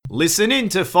Listen in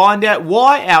to find out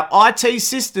why our IT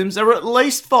systems are at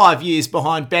least 5 years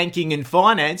behind banking and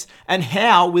finance, and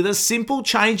how, with a simple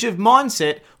change of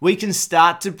mindset, we can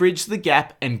start to bridge the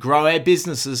gap and grow our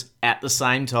businesses at the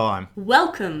same time.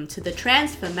 Welcome to the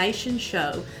Transformation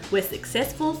Show, where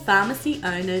successful pharmacy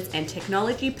owners and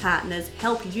technology partners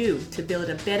help you to build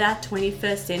a better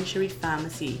 21st century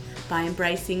pharmacy by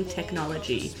embracing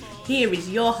technology. Here is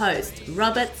your host,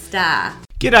 Robert Starr.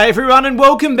 G'day everyone, and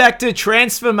welcome back to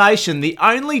Transformation, the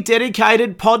only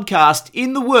dedicated podcast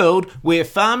in the world where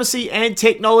pharmacy and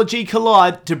technology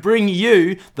collide to bring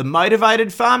you, the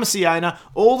motivated pharmacy owner,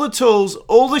 all the tools,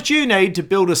 all that you need to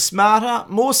build a smarter,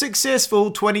 more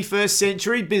successful 21st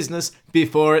century business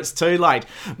before it's too late.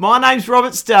 My name's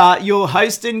Robert Starr, your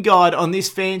host and guide on this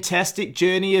fantastic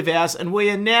journey of ours, and we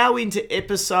are now into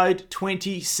episode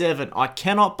 27. I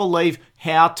cannot believe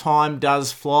how time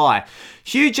does fly.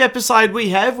 Huge episode we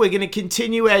have. We're going to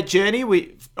continue our journey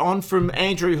on from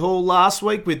Andrew Hall last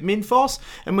week with Minfos,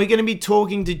 and we're going to be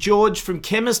talking to George from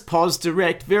Chemist POS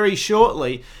Direct very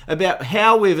shortly about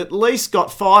how we've at least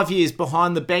got 5 years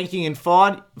behind the banking and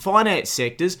finance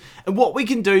sectors and what we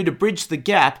can do to bridge the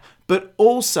gap, but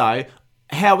also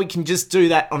how we can just do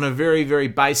that on a very, very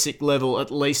basic level, at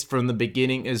least from the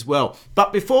beginning as well.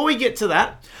 But before we get to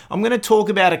that, I'm going to talk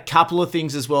about a couple of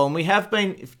things as well. And we have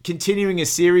been continuing a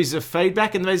series of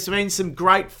feedback, and there's been some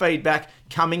great feedback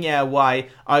coming our way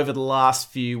over the last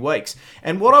few weeks.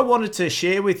 And what I wanted to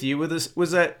share with you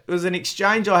was an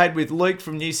exchange I had with Luke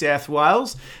from New South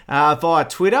Wales via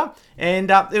Twitter. And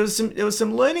there was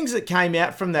some learnings that came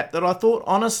out from that I thought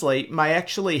honestly may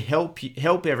actually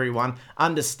help everyone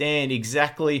understand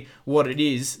exactly what it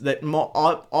is that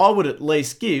I would at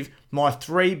least give my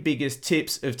 3 biggest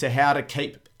tips as to how to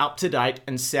keep up to date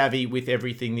and savvy with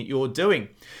everything that you're doing.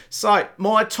 So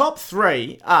my top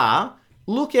 3 are: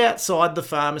 look outside the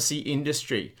pharmacy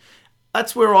industry.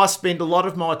 That's where I spend a lot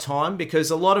of my time,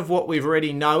 because a lot of what we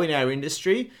already know in our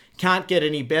industry can't get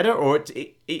any better, or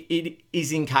it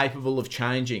is incapable of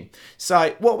changing.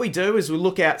 So what we do is we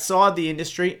look outside the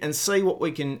industry and see what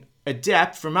we can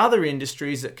adapt from other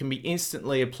industries that can be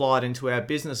instantly applied into our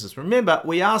businesses. Remember,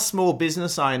 we are small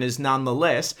business owners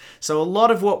nonetheless, so a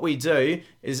lot of what we do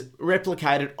is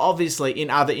replicated obviously in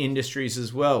other industries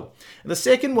as well. And the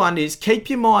second one is keep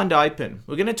your mind open.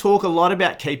 We're going to talk a lot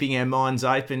about keeping our minds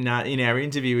open in our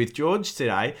interview with George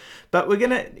today, but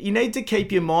you need to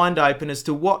keep your mind open as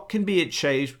to what can be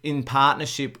achieved in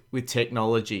partnership with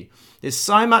technology. There's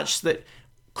so much that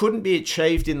couldn't be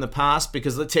achieved in the past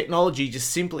because the technology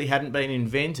just simply hadn't been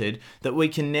invented that we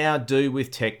can now do with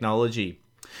technology.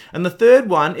 And the third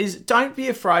one is don't be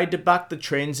afraid to buck the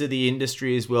trends of the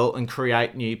industry as well and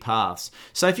create new paths.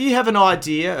 So if you have an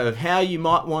idea of how you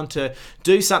might want to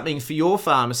do something for your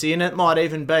pharmacy, and it might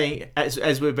even be,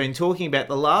 as we've been talking about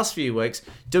the last few weeks,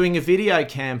 doing a video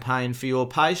campaign for your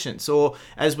patients, or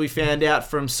as we found out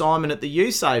from Simon at the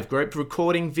USAVE group,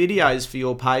 recording videos for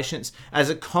your patients as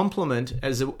a complement,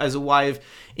 as a way of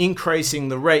increasing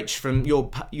the reach from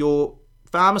your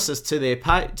pharmacists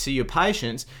to your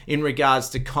patients in regards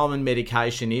to common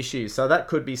medication issues. So that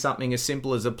could be something as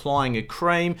simple as applying a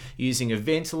cream, using a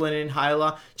Ventolin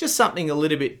inhaler, just something a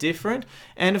little bit different.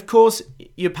 And of course,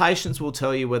 your patients will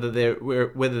tell you whether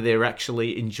they're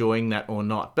actually enjoying that or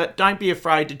not. But don't be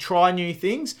afraid to try new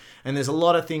things, and there's a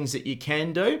lot of things that you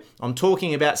can do. I'm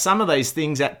talking about some of these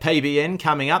things at PBN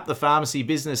coming up, the Pharmacy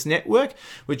Business Network,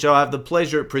 which I have the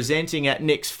pleasure of presenting at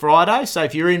next Friday. So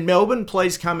if you're in Melbourne,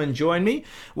 please come and join me.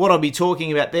 What I'll be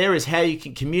talking about there is how you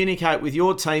can communicate with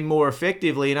your team more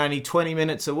effectively in only 20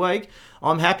 minutes a week.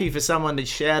 I'm happy for someone to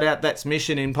shout out that's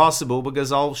Mission Impossible,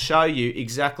 because I'll show you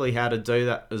exactly how to do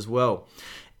that as well.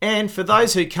 And for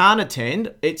those who can't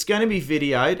attend, it's going to be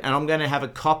videoed, and I'm going to have a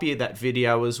copy of that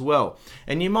video as well.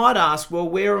 And you might ask, well,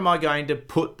 where am I going to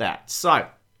put that? So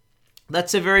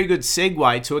that's a very good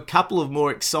segue to a couple of more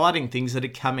exciting things that are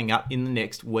coming up in the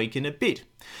next week and a bit.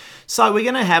 So we're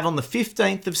going to have on the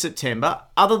 15th of September,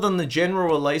 other than the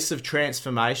general release of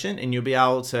Transformation, and you'll be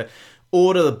able to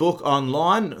order the book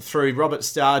online through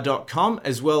robertstar.com,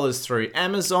 as well as through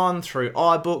Amazon, through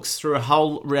iBooks, through a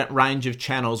whole range of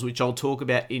channels, which I'll talk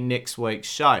about in next week's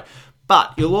show.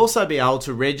 But you'll also be able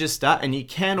to register, and you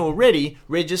can already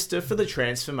register for the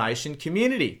Transformation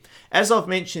community. As I've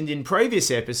mentioned in previous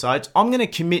episodes, I'm going to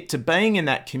commit to being in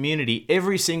that community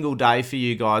every single day for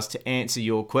you guys to answer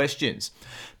your questions.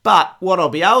 But what I'll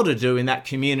be able to do in that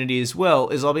community as well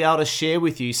is I'll be able to share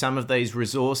with you some of these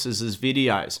resources as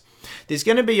videos. There's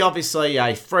going to be obviously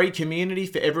a free community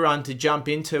for everyone to jump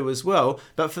into as well,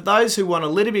 but for those who want a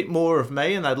little bit more of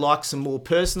me and they'd like some more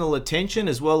personal attention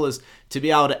as well as to be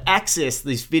able to access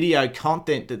this video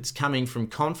content that's coming from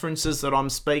conferences that I'm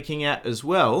speaking at as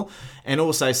well, and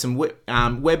also some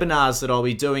webinars that I'll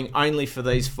be doing only for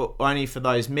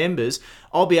those members.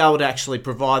 I'll be able to actually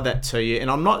provide that to you,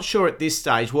 and I'm not sure at this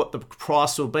stage what the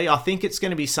price will be. I think it's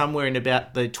going to be somewhere in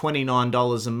about the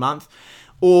 $29 a month,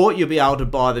 or you'll be able to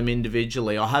buy them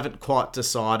individually. I haven't quite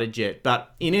decided yet.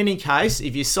 But in any case,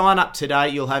 if you sign up today,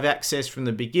 you'll have access from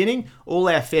the beginning. All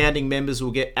our founding members will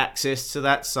get access to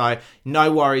that. So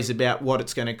no worries about what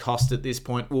it's going to cost at this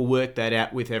point. We'll work that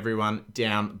out with everyone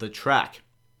down the track.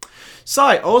 So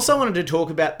I also wanted to talk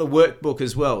about the workbook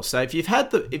as well. So if you've had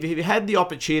the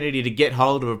opportunity to get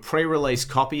hold of a pre-release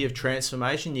copy of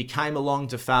Transformation, you came along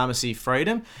to Pharmacy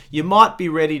Freedom, you might be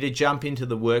ready to jump into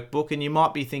the workbook, and you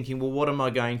might be thinking, well, what am I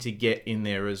going to get in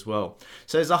there as well?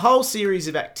 So there's a whole series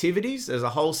of activities, there's a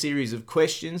whole series of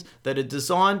questions that are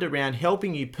designed around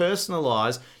helping you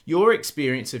personalize your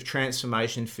experience of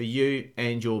transformation for you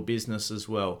and your business as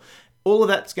well. All of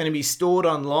that's going to be stored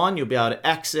online. You'll be able to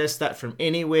access that from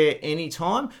anywhere,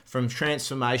 anytime, from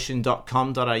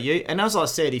transformation.com.au. And as I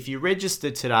said, if you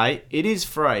register today, it is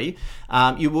free.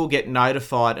 You will get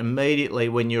notified immediately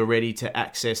when you're ready to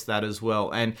access that as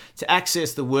well. And to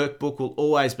access the workbook will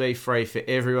always be free for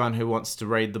everyone who wants to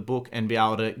read the book and be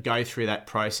able to go through that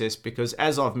process, because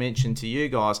as I've mentioned to you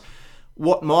guys,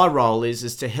 what my role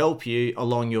is to help you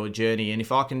along your journey. And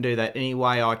if I can do that any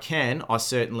way I can, I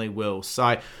certainly will.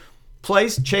 So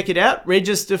please check it out,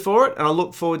 register for it, and I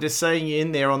look forward to seeing you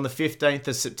in there on the 15th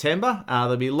of September.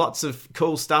 There'll be lots of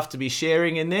cool stuff to be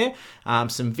sharing in there,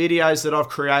 some videos that I've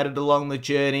created along the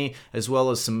journey, as well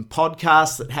as some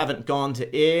podcasts that haven't gone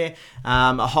to air,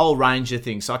 a whole range of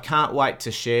things. So I can't wait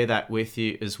to share that with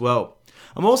you as well.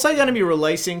 I'm also going to be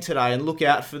releasing today, and look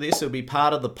out for this, it'll be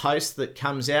part of the post that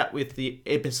comes out with the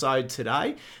episode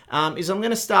today, is I'm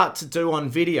going to start to do on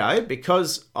video,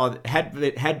 because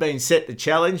it had been set the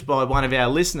challenge by one of our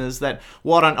listeners that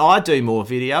why don't I do more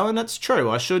video, and that's true,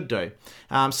 I should do.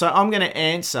 So I'm going to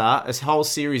answer a whole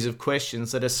series of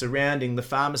questions that are surrounding the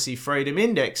Pharmacy Freedom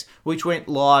Index, which went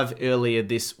live earlier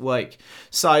this week.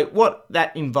 So what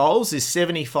that involves is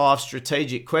 75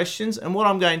 strategic questions, and what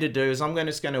I'm going to do is I'm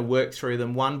just going to work through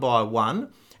them one by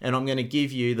one, and I'm going to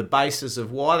give you the basis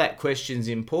of why that question's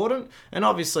important, and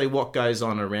obviously what goes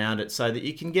on around it, so that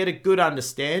you can get a good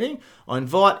understanding. I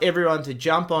invite everyone to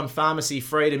jump on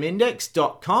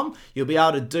pharmacyfreedomindex.com. You'll be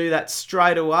able to do that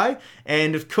straight away,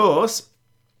 and of course,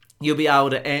 you'll be able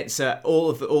to answer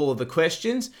all of the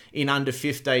questions in under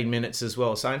 15 minutes as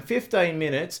well. So in 15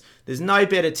 minutes, there's no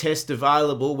better test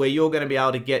available where you're going to be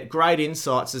able to get great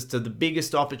insights as to the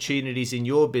biggest opportunities in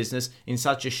your business in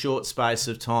such a short space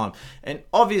of time. And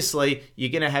obviously,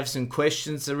 you're going to have some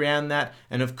questions around that.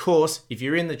 And of course, if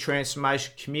you're in the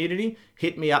transformation community,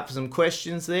 hit me up for some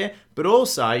questions there. But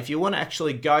also, if you want to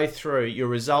actually go through your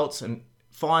results and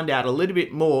find out a little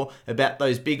bit more about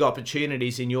those big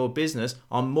opportunities in your business,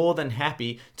 I'm more than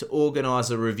happy to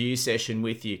organise a review session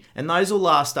with you. And those will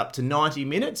last up to 90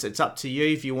 minutes. It's up to you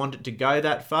if you want it to go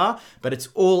that far, but it's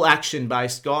all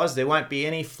action-based, guys. There won't be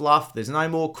any fluff. There's no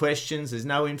more questions. There's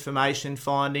no information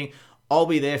finding. I'll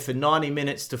be there for 90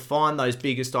 minutes to find those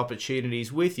biggest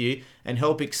opportunities with you and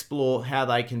help explore how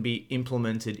they can be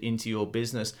implemented into your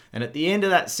business. And at the end of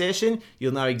that session,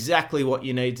 you'll know exactly what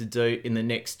you need to do in the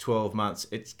next 12 months.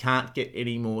 It can't get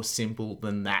any more simple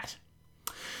than that.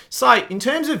 So in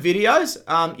terms of videos,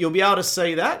 you'll be able to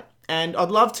see that. And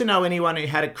I'd love to know anyone who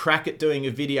had a crack at doing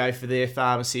a video for their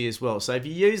pharmacy as well. So if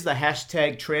you use the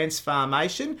hashtag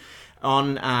Transformation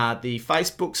on the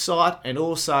Facebook site and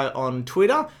also on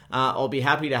Twitter, I'll be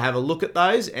happy to have a look at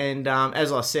those. And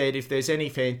as I said, if there's any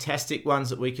fantastic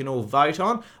ones that we can all vote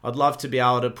on, I'd love to be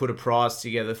able to put a prize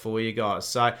together for you guys.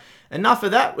 So enough of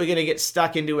that, we're going to get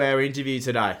stuck into our interview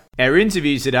today. Our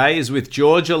interview today is with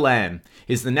George Lamb.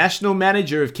 He's the National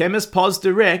Manager of Chemist POS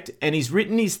Direct, and he's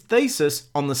written his thesis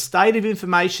on the state of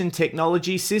information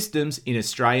technology systems in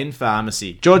Australian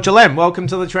pharmacy. George Lamb, welcome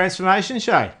to the Transformation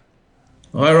Show.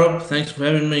 Hi Rob, thanks for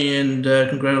having me, and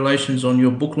congratulations on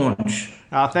your book launch.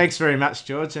 Thanks very much,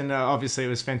 George, and obviously it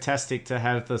was fantastic to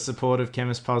have the support of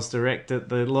Chemist POS Direct at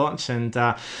the launch, and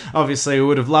obviously we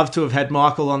would have loved to have had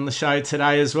Michael on the show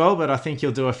today as well, but I think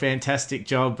you'll do a fantastic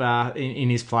job in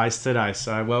his place today,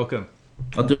 so welcome.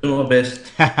 I'll do my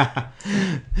best.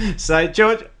 So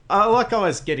George, I like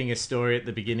always getting a story at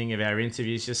the beginning of our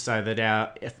interviews just so that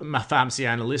our pharmacy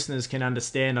owner listeners can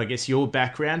understand, I guess, your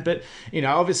background. But, you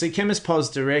know, obviously Chemist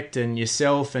POS Direct and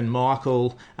yourself and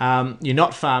Michael, you're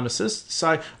not pharmacists.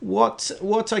 So what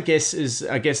I guess is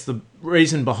the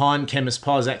reason behind Chemist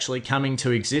POS actually coming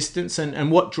to existence, and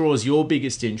what draws your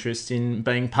biggest interest in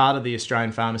being part of the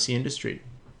Australian pharmacy industry?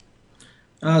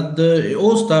 It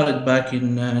all started back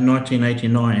in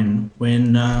 1989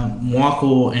 when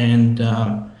Michael and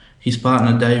his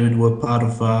partner David were part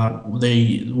of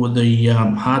the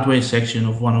hardware section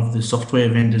of one of the software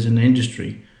vendors in the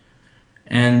industry.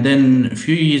 And then a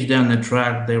few years down the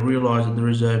track, they realized that there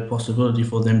is a possibility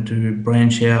for them to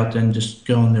branch out and just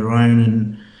go on their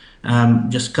own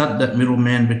and just cut that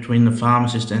middleman between the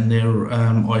pharmacist and their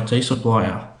IT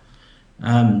supplier.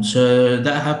 So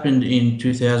that happened in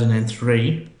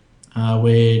 2003,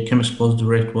 where Chemist Pos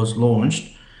Direct was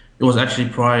launched. It was actually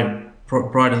prior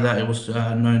to that, it was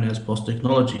known as POS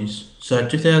Technologies. So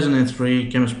 2003,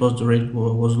 Chemist Pos Direct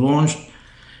was launched,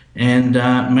 and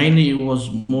mainly it was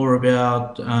more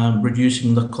about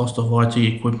reducing the cost of IT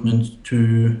equipment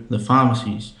to the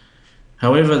pharmacies.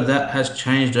 However, that has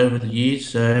changed over the years.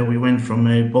 So we went from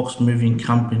a box moving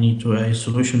company to a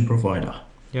solution provider.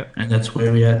 Yep. And that's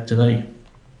where we are today.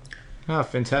 Oh,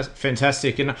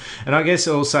 fantastic. And I guess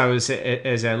also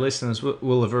as our listeners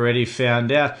will have already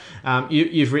found out,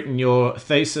 you've written your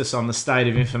thesis on the state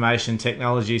of information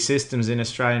technology systems in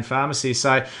Australian pharmacy.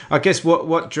 So I guess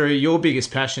what drew your biggest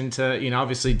passion to,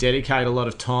 obviously dedicate a lot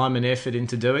of time and effort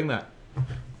into doing that?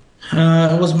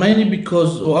 It was mainly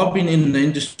because I've been in the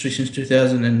industry since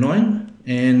 2009,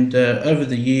 and over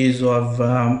the years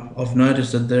I've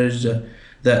noticed that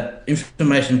that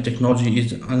information technology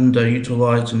is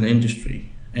underutilized in the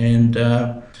industry, and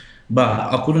but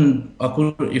I couldn't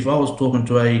if I was talking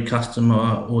to a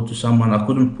customer or to someone, I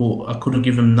couldn't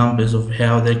give them numbers of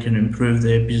how they can improve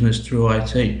their business through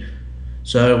IT.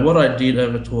 So what I did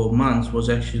over 12 months was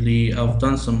actually I've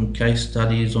done some case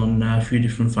studies on a few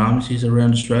different pharmacies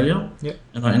around Australia. Yep.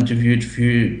 And I interviewed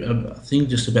I think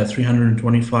just about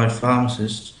 325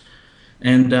 pharmacists,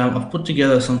 and I've put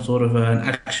together some sort of an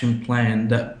action plan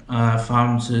that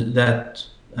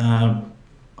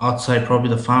I'd say probably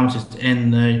the pharmacists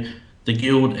and the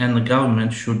guild and the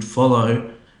government should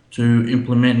follow to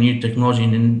implement new technology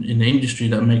in the industry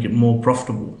that make it more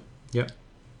profitable. Yep.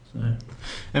 So.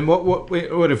 And what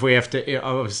if we have to?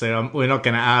 Obviously, we're not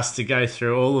going to ask to go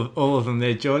through all of them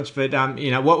there, George. But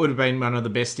what would have been one of the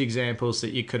best examples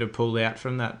that you could have pulled out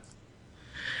from that?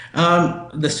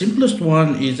 The simplest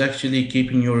one is actually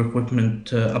keeping your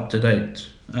equipment up to date.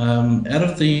 Out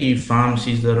of the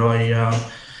pharmacies that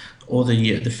or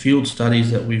the field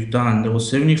studies that we've done, there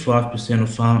was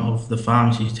 75% of the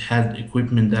pharmacies had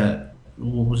equipment that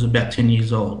was about 10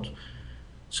 years old.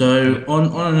 So on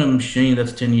a machine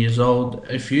that's 10 years old,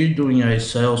 if you're doing a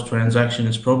sales transaction,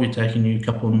 it's probably taking you a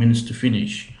couple of minutes to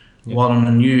finish. Yep. While on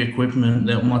a new equipment,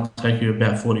 that might take you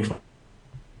about 45.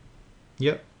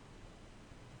 Yep.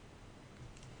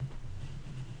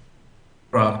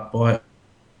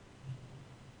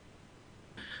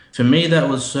 For me, that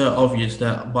was so obvious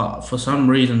but for some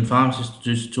reason, pharmacists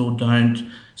just still don't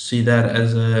see that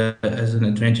as an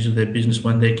advantage of their business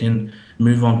when they can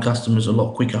move on customers a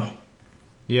lot quicker.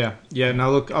 Yeah.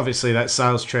 No, look, obviously that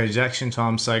sales transaction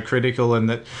time is so critical, and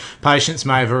that patients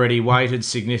may have already waited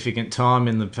significant time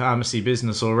in the pharmacy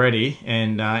business already,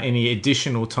 and any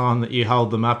additional time that you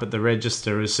hold them up at the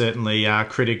register is certainly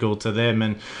critical to them,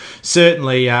 and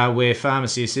certainly where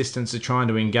pharmacy assistants are trying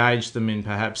to engage them in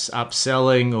perhaps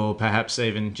upselling or perhaps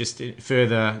even just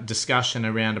further discussion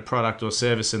around a product or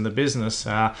service in the business,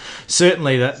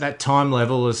 certainly that time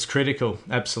level is critical,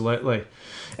 absolutely.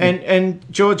 And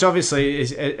George, obviously,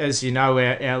 as you know,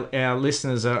 our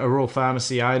listeners are all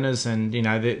pharmacy owners, and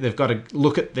they've got to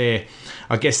look at their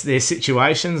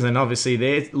situations and obviously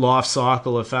their life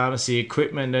cycle of pharmacy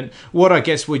equipment. And what I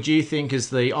guess would you think is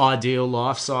the ideal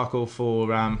life cycle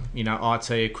for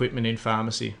IT equipment in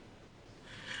pharmacy?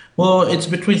 Well, it's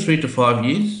between 3 to 5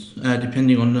 years,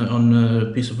 depending on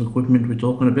the piece of equipment we're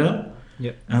talking about.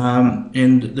 Yep.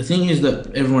 And the thing is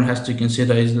that everyone has to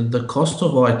consider is that the cost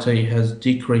of IT has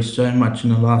decreased so much in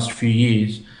the last few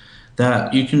years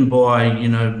that you can buy,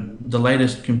 the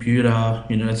latest computer,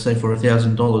 let's say for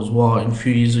 $1,000, while a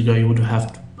few years ago you would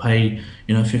have to pay,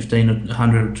 $1,500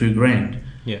 or $2,000.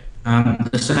 Yeah.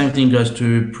 The same thing goes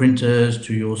to printers,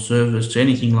 to your servers, to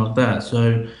anything like that.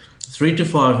 So 3 to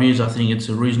 5 years, I think it's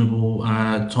a reasonable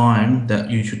time that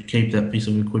you should keep that piece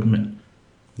of equipment.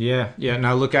 Yeah,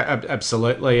 no, look,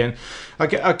 absolutely, and I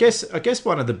guess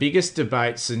one of the biggest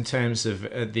debates in terms of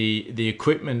the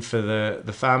equipment for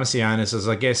the pharmacy owners is,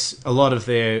 I guess, a lot of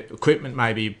their equipment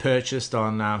may be purchased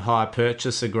on hire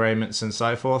purchase agreements and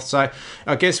so forth. So,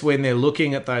 I guess when they're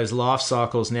looking at those life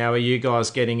cycles now, are you guys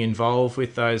getting involved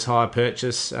with those hire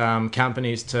purchase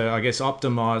companies to, I guess,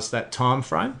 optimise that time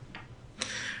frame?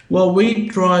 Well,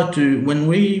 when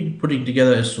we putting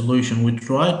together a solution, we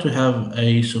try to have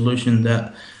a solution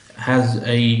that has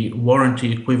a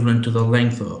warranty equivalent to the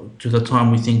length to the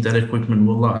time we think that equipment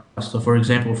will last. So, for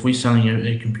example, if we're selling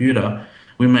a computer,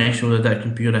 we make sure that that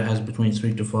computer has between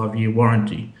 3 to 5 year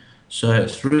warranty. So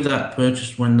through that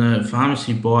purchase, when the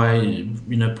pharmacy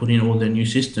put in all their new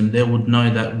system, they would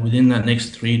know that within that next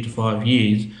 3 to 5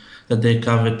 years, that they're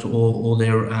covered to all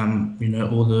their,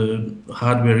 all the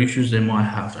hardware issues they might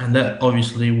have, and that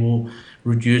obviously will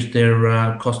reduce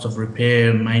their cost of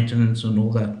repair, maintenance, and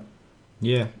all that.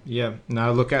 Yeah.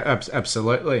 No, look,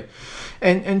 absolutely.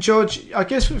 And George, I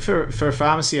guess for a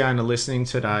pharmacy owner listening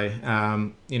today,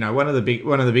 one of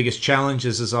the biggest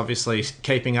challenges is obviously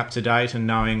keeping up to date and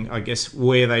knowing, I guess,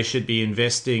 where they should be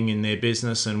investing in their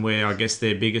business and where, I guess,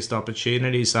 their biggest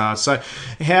opportunities are. So,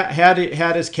 how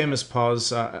does Chemist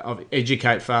POS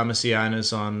educate pharmacy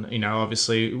owners on,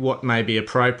 obviously what may be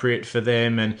appropriate for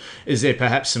them, and is there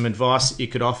perhaps some advice that you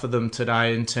could offer them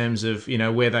today in terms of,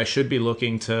 where they should be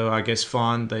looking to, I guess,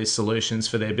 find these solutions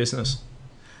for their business?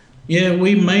 Yeah,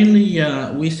 we mainly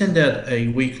we send out a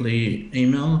weekly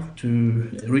email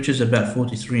to reaches about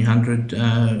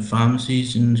 4,300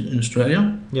 pharmacies in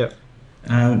Australia. Yeah.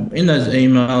 In those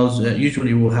emails,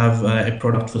 usually we'll have a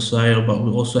product for sale, but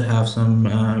we'll also have some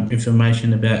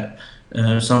information about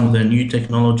some of the new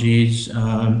technologies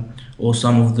or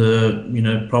some of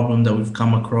the problem that we've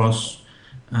come across.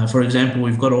 For example,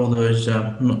 we've got all those.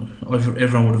 Everyone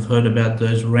would have heard about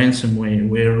those ransomware,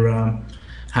 where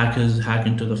hackers hack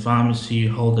into the pharmacy,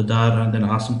 hold the data, and then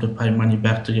ask them to pay money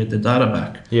back to get the data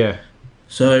back. Yeah.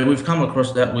 So we've come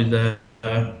across that with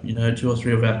 2 or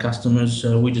 3 of our customers.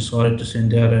 So we decided to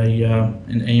send out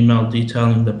an email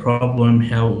detailing the problem,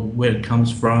 where it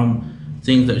comes from,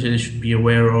 things that they should be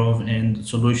aware of, and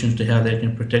solutions to how they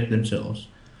can protect themselves.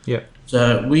 Yeah.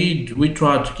 So we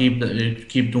try to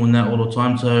keep doing that all the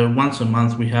time. So once a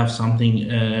month we have something,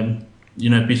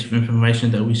 piece of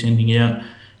information that we're sending out,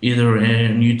 either a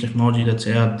new technology that's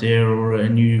out there or a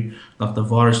new, like the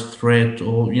virus threat,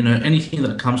 or anything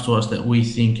that comes to us that we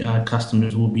think our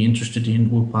customers will be interested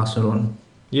in, we'll pass it on.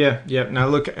 Yeah. No,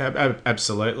 look,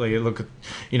 absolutely. Look,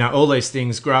 all these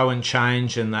things grow and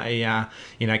change, and they,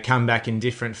 come back in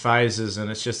different phases, and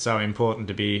it's just so important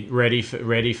to be ready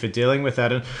for dealing with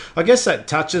that. And I guess that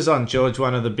touches on, George,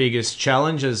 one of the biggest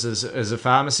challenges as a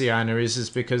pharmacy owner is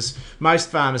because most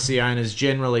pharmacy owners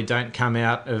generally don't come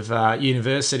out of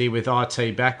university with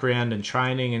IT background and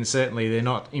training, and certainly they're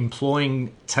not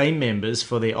employing team members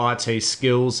for their IT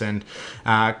skills and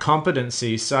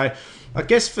competencies. So I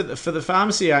guess for the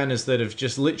pharmacy owners that have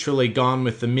just literally gone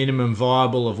with the minimum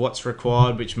viable of what's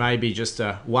required, which may be just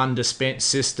a one dispense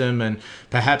system and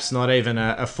perhaps not even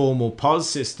a formal POS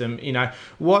system,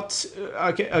 what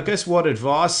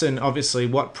advice and obviously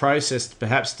what process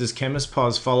perhaps does Chemist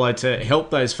POS follow to help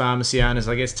those pharmacy owners,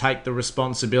 I guess, take the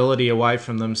responsibility away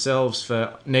from themselves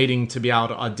for needing to be able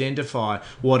to identify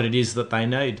what it is that they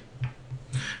need?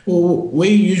 Well, we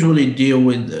usually deal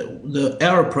with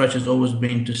our approach has always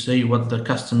been to see what the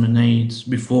customer needs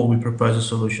before we propose a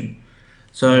solution.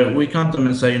 So we come to them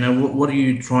and say, what are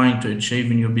you trying to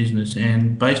achieve in your business?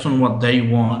 And based on what they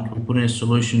want, we put in a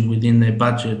solution within their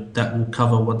budget that will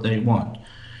cover what they want.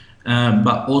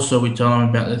 But also we tell them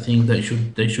about the things they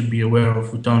should be aware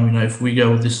of. We tell them, if we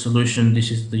go with this solution,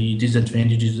 this is the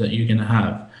disadvantages that you're going to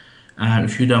have.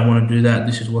 If you don't want to do that,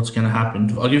 this is what's going to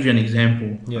happen. I'll give you an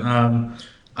example. Yeah.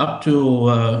 Up till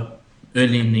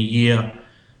early in the year,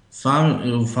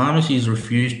 pharmacies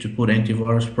refused to put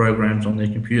antivirus programs on their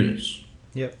computers.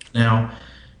 Yep. Now,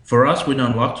 for us, we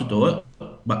don't like to do it,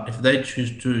 but if they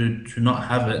choose to not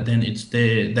have it, then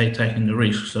they taking the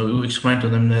risk. So we explain to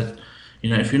them that,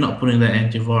 if you're not putting that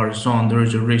antivirus on, there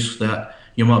is a risk that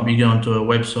you might be going to a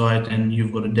website and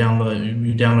you've got to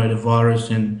download a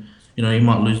virus, and you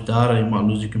might lose data, you might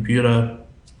lose your computer,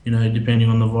 depending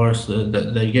on the virus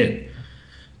that they get.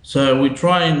 So we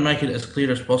try and make it as clear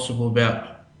as possible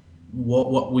about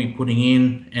what we're putting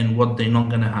in and what they're not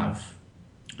going to have,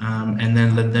 and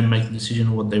then let them make the decision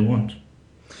of what they want.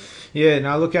 Yeah,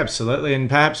 no, look, absolutely. And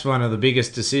perhaps one of the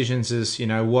biggest decisions is,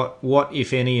 what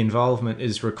if any involvement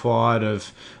is required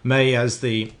of me as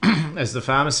the as the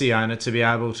pharmacy owner to be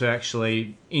able to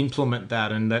actually implement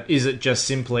that, and that is it just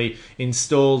simply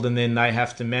installed and then they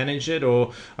have to manage it?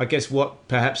 Or I guess what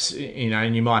perhaps,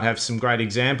 and you might have some great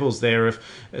examples there of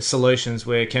solutions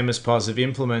where Chemist POS have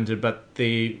implemented, but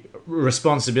the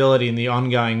responsibility and the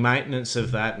ongoing maintenance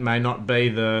of that may not be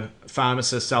the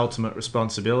pharmacist's ultimate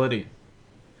responsibility.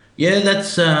 Yeah,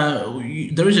 that's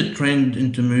there is a trend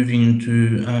into moving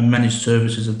into managed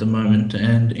services at the moment,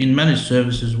 and in managed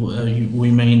services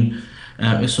we mean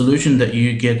a solution that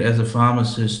you get as a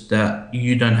pharmacist that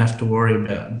you don't have to worry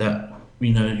about. That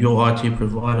your IT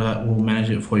provider will manage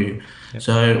it for you. Yep.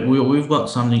 So we've got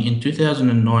something in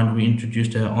 2009. We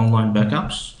introduced our online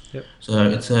backups. Yep. So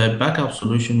it's a backup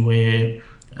solution where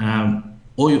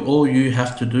all you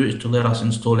have to do is to let us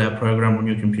install our program on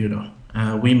your computer.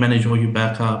 We manage all your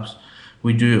backups.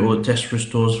 We do all test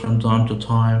restores from time to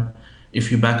time. If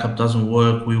your backup doesn't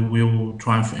work, we will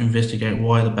try and investigate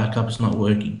why the backup is not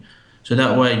working. So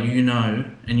that way,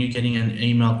 and you're getting an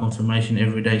email confirmation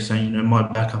every day saying, my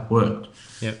backup worked.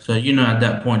 Yep. So at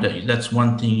that point that's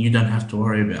one thing you don't have to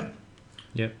worry about.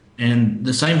 Yep. And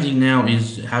the same thing now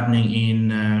is happening in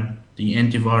the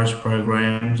antivirus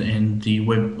programs and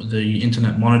the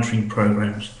internet monitoring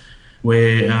programs,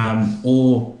 where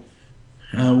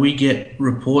we get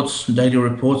daily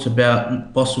reports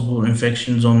about possible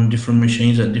infections on different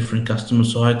machines at different customer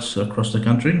sites across the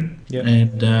country. Yep.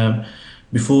 And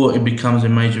before it becomes a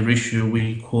major issue,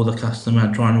 we call the customer,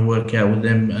 trying to work out with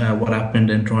them what happened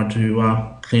and try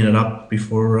to clean it up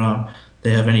before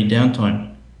they have any downtime.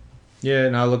 Yeah,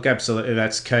 no, look, absolutely,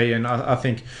 that's key, and I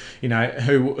think,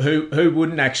 who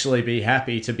wouldn't actually be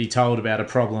happy to be told about a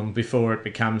problem before it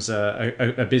becomes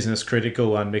a business critical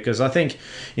one? Because I think,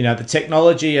 the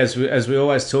technology, as we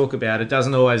always talk about, it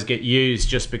doesn't always get used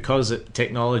just because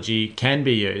technology can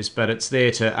be used, but it's there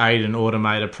to aid and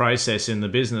automate a process in the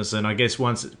business. And I guess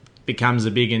once it becomes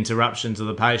a big interruption to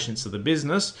the patients of the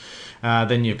business,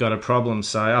 then you've got a problem.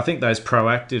 So I think those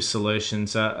proactive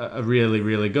solutions are really,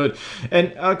 really good.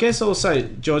 And I guess also,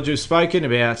 George, we've spoken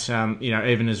about,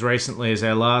 even as recently as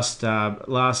our last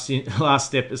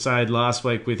episode last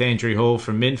week with Andrew Hall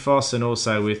from Minfos, and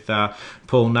also with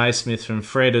Paul Naismith from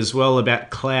Fred as well, about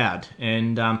cloud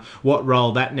and what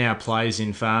role that now plays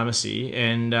in pharmacy,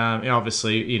 and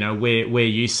obviously, where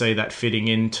you see that fitting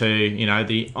into,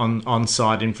 the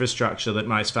on-site infrastructure that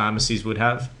most pharmacies would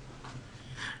have.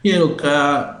 Yeah, look,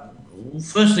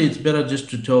 firstly, it's better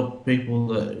just to tell people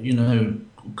that,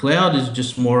 cloud is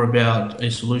just more about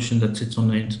a solution that sits on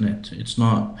the internet. It's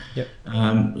not. Yep.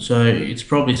 So it's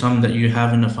probably something that you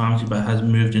have in a pharmacy but has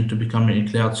moved into becoming a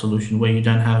cloud solution where you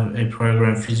don't have a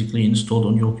program physically installed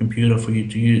on your computer for you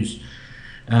to use.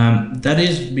 That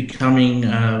is becoming,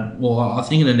 I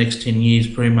think in the next 10 years,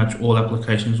 pretty much all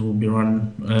applications will be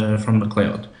run from the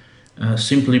cloud.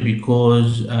 Simply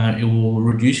because it will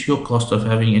reduce your cost of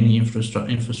having any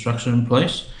infrastructure in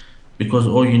place, because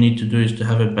all you need to do is to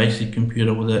have a basic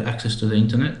computer with access to the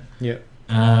internet. Yeah.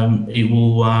 It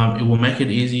will make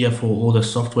it easier for all the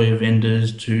software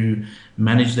vendors to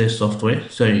manage their software.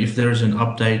 So if there is an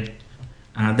update,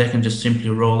 they can just simply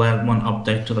roll out one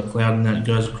update to the cloud, and that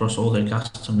goes across all their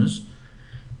customers.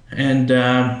 And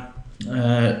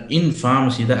in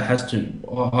pharmacy,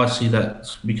 I see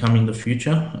that becoming the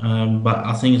future, but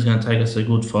I think it's going to take us a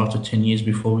good 5 to 10 years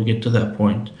before we get to that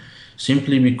point,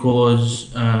 simply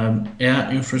because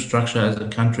our infrastructure as a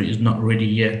country is not ready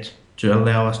yet to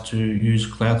allow us to use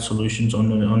cloud solutions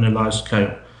on a large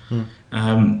scale.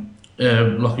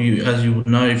 As you would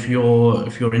know, if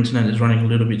your internet is running a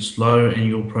little bit slow and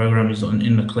your program is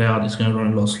in the cloud, it's going to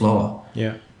run a lot slower.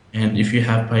 Yeah. And if you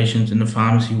have patients in the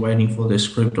pharmacy waiting for their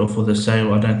script or for the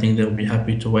sale, I don't think they'll be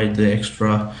happy to wait the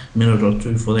extra minute or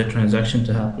two for their transaction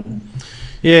to happen.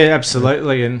 Yeah,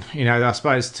 absolutely. And, I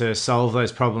suppose to solve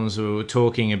those problems we were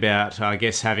talking about, I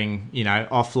guess having,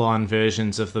 offline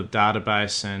versions of the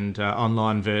database and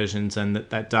online versions, and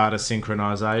that data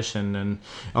synchronization. And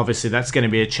obviously that's going to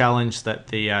be a challenge that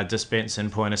the dispense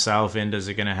and point of sale vendors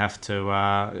are going to have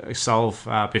to solve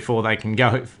before they can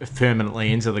go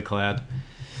permanently into the cloud.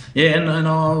 Yeah, and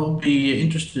I'll be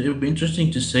interested. It'll be interesting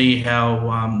to see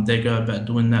how they go about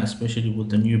doing that, especially with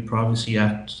the new Privacy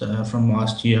Act from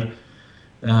last year,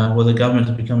 where the government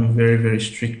is becoming very, very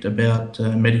strict about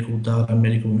medical data,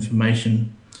 medical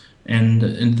information, and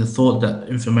the thought that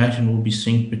information will be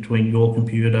synced between your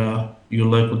computer, your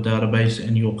local database,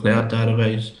 and your cloud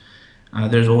database.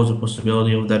 There's always a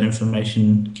possibility of that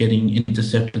information getting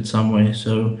intercepted somewhere.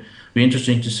 So it'll be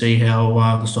interesting to see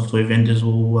how the software vendors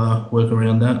will work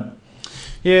around that.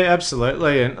 Yeah,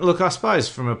 absolutely. And look, I suppose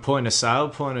from a point of sale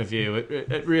point of view,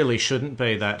 it really shouldn't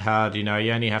be that hard. You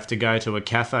only have to go to a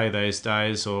cafe these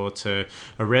days or to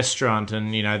a restaurant,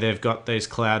 and they've got these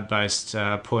cloud-based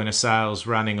point of sales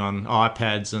running on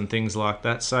iPads and things like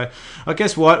that. So I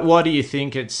guess why do you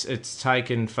think it's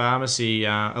taken pharmacy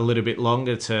a little bit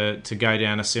longer to go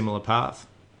down a similar path?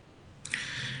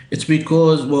 It's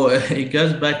because, it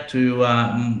goes back to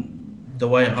the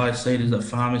way I see it is that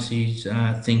pharmacies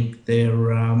think the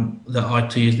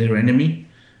IT is their enemy,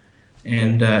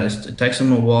 and it takes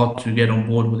them a while to get on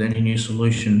board with any new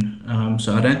solution.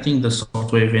 So I don't think the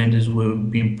software vendors were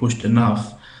being pushed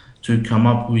enough to come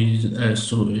up with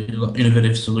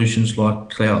innovative solutions like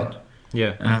cloud.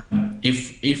 Yeah.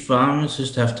 If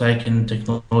pharmacists have taken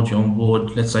technology on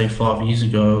board, let's say 5 years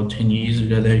ago or 10 years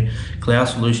ago, the cloud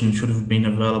solution should have been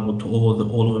available to all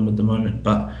of them at the moment.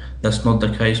 But that's not the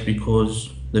case because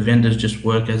the vendors just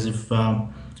work as if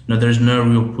there's no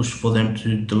real push for them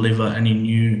to deliver any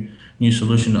new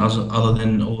solution other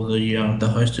than all the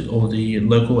hosted or the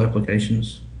local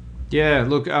applications. Yeah,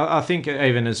 look, I think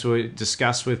even as we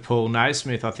discussed with Paul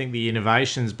Naismith, I think the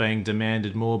innovation's being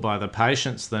demanded more by the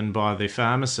patients than by the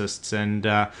pharmacists. And,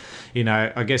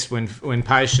 I guess when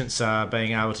patients are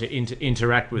being able to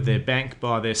interact with their bank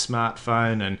by their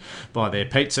smartphone and by their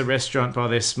pizza restaurant by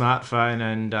their smartphone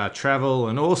and travel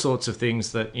and all sorts of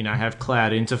things that, have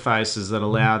cloud interfaces that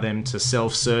allow them to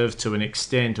self-serve to an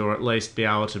extent, or at least be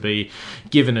able to be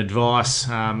given advice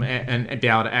and be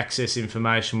able to access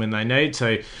information when they need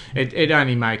to, it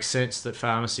only makes sense that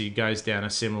pharmacy goes down a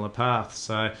similar path.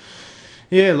 So,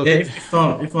 yeah, look. Yeah,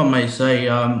 if I may say,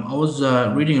 I was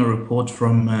reading a report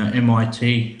from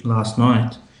MIT last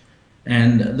night,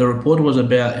 and the report was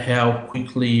about how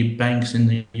quickly banks in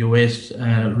the US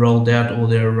rolled out all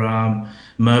their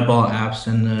mobile apps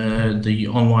and the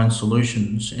online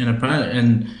solutions.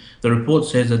 And the report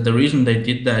says that the reason they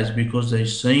did that is because they've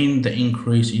seen the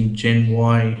increase in Gen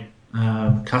Y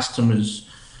customers.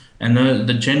 And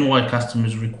the Gen Y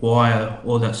customers require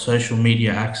all that social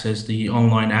media access, the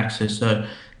online access. So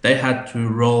they had to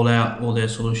roll out all their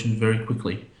solutions very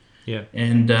quickly. Yeah.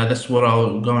 And that's what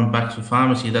going back to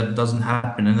pharmacy, that doesn't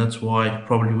happen. And that's why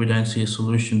probably we don't see a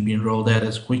solution being rolled out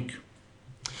as quick.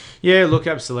 Yeah, look,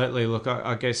 absolutely. Look,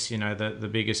 I guess, the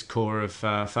biggest core of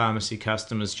pharmacy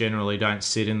customers generally don't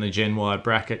sit in the Gen Y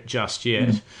bracket just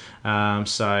yet.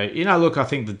 So, look, I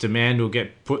think the demand will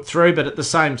get put through, but at the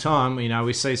same time,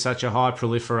 we see such a high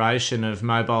proliferation of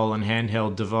mobile and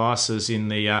handheld devices in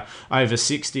the over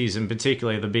 60s, and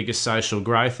particularly the biggest social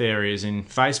growth areas in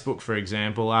Facebook, for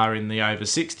example, are in the over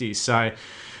 60s. So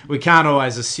we can't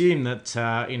always assume that,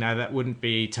 that wouldn't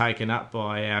be taken up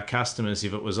by our customers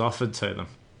if it was offered to them.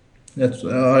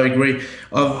 I agree.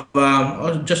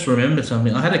 I just remembered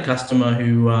something. I had a customer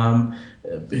who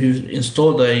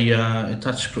installed a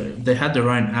touch screen. They had their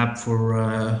own app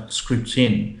for scripts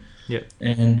in. Yeah.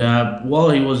 And while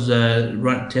he was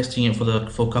testing it for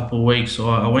a couple of weeks,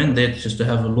 I went there just to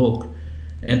have a look.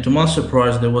 And to my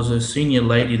surprise, there was a senior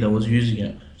lady that was using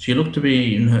it. She looked to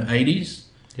be in her 80s.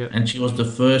 Yep. And she was the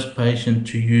first patient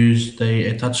to use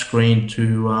a touch screen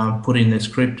to put in their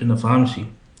script in the pharmacy.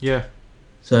 Yeah.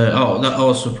 So I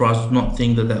was surprised, not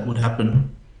think that would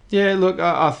happen. Yeah, look,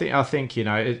 I think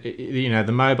the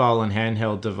mobile and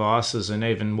handheld devices and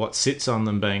even what sits on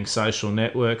them being social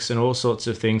networks and all sorts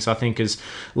of things, I think has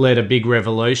led a big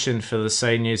revolution for the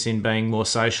seniors in being more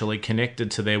socially connected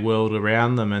to their world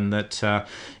around them, and that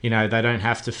they don't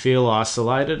have to feel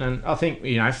isolated. And I think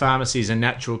pharmacy is a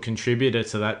natural contributor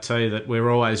to that too. That we're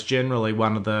always generally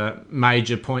one of the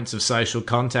major points of social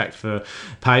contact for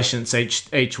patients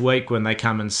each week when they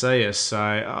come and see us. So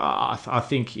I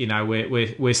think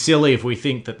we're silly if we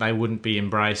think that they wouldn't be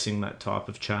embracing that type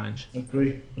of change.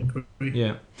 Agree.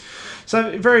 Yeah.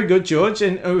 So very good, George.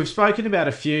 And we've spoken about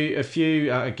a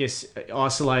few I guess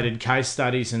isolated case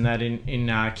studies and that in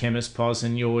Chemist POS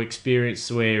and your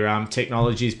experience where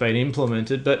technology's been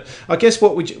implemented. But I guess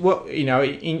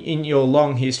in your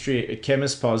long history at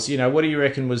Chemist POS, what do you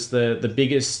reckon was the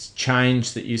biggest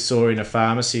change that you saw in a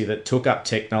pharmacy that took up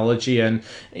technology, and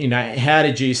how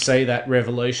did you see that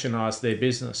revolutionise their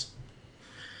business?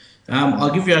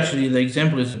 I'll give you actually the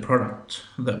example is a product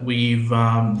that we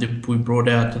brought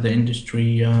out to the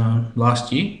industry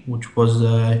last year, which was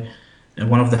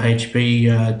one of the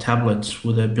HP tablets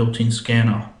with a built-in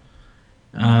scanner.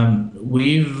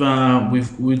 We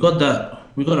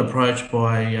got approached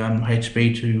by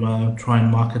HP to try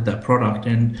and market that product,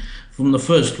 and from the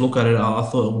first look at it, I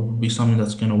thought it would be something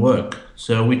that's going to work.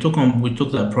 So we took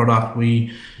that product,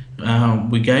 we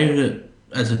gave it.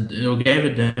 We gave a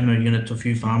demo unit to a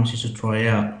few pharmacies to try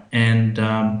out, and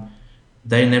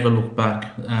they never looked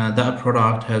back. That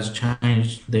product has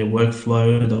changed their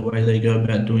workflow, the way they go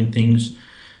about doing things.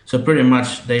 So pretty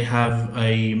much they have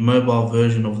a mobile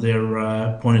version of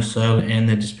their point of sale and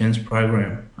their dispense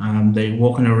program. They're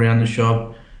walking around the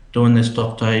shop, doing their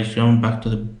stock take, going back to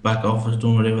the back office,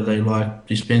 doing whatever they like,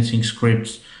 dispensing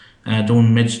scripts, doing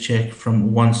meds check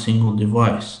from one single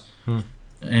device.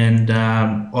 And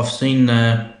I've seen,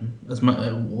 I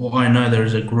know there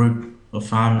is a group of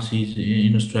pharmacies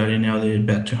in Australia now. There are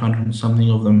about 200 and something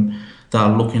of them that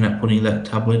are looking at putting that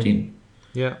tablet in.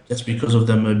 Yeah. just because of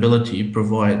the mobility it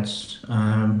provides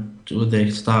to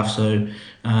their staff. So,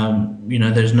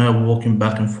 there's no walking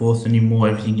back and forth anymore.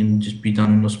 Everything can just be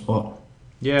done on the spot.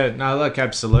 Yeah, no, look,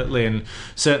 absolutely, and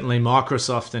certainly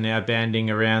Microsoft are now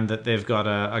banding around that they've got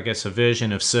a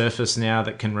version of Surface now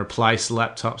that can replace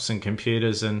laptops and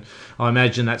computers, and I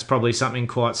imagine that's probably something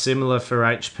quite similar for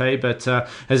HP. But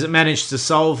has it managed to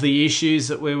solve the issues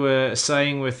that we were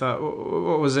seeing with what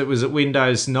was it? Was it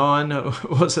Windows 9? Or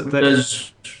was it that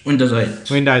Windows 8?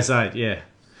 Windows 8, yeah.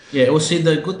 Yeah, well, see,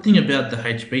 the good thing about the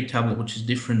HP tablet, which is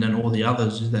different than all the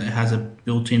others, is that it has a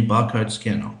built-in barcode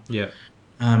scanner. Yeah.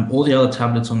 All the other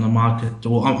tablets on the market,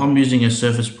 well, I'm using a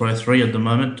Surface Pro 3 at the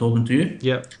moment, talking to you.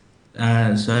 Yep.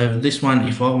 So this one,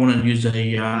 if I want to use a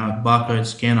barcode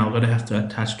scanner, I'm going to have to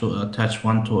attach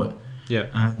one to it.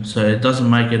 Yeah. So it doesn't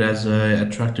make it as an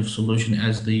attractive solution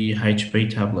as the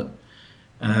HP tablet.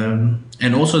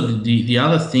 And also the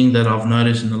other thing that I've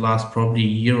noticed in the last probably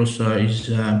year or so is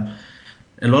a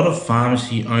lot of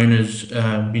pharmacy owners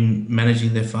been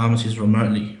managing their pharmacies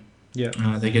remotely. Yeah.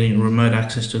 They're getting remote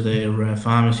access to their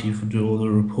pharmacy to do all the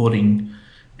reporting.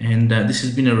 And this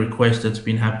has been a request that's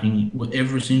been happening with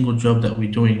every single job that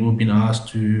we're doing. We've been asked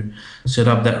to set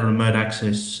up that remote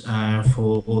access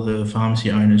for all the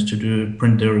pharmacy owners to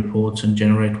print their reports and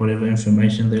generate whatever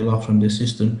information they like from their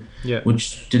system,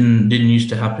 which didn't used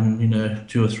to happen,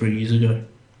 2 or 3 years ago.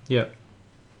 Yeah.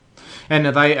 And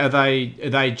are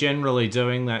they generally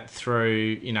doing that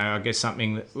through, I guess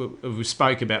something that we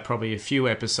spoke about probably a few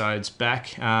episodes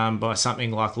back by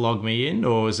something like LogMeIn,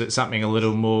 or is it something a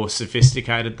little more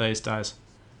sophisticated these days?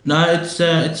 No, it's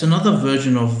another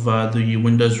version of the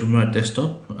Windows Remote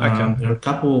Desktop. Okay. There are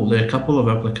a couple of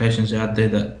applications out there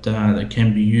that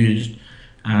can be used.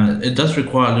 It does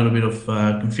require a little bit of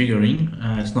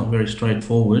configuring. It's not very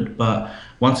straightforward, but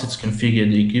once it's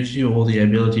configured, it gives you all the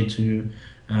ability to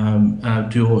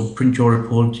print your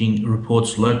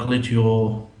reports locally to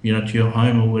your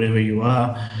home or wherever you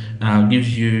are.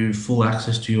 Gives you full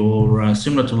access to your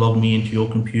similar to LogMeIn, to your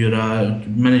computer,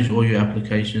 manage all your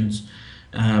applications,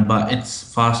 but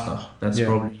it's faster. That's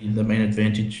probably the main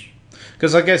advantage.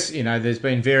 Because I guess, there's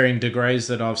been varying degrees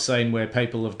that I've seen where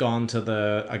people have gone to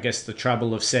the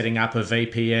trouble of setting up a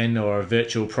VPN or a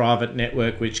virtual private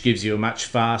network, which gives you a much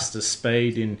faster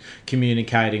speed in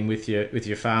communicating with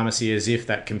your pharmacy as if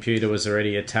that computer was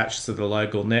already attached to the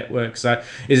local network. So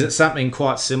is it something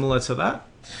quite similar to that?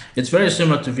 It's very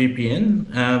similar to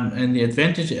VPN, and the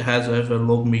advantage it has over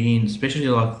LogMeIn, especially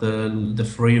like the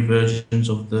free versions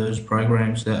of those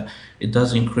programs, that it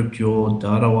does encrypt your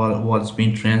data while it's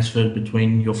being transferred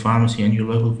between your pharmacy and your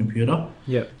local computer.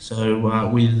 Yeah. So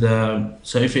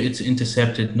so if it's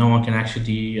intercepted, no one can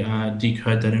actually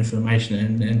decode that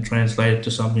information and translate it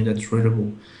to something that's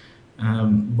readable.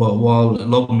 But while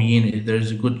LogMeIn,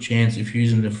 there's a good chance if you're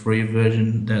using the free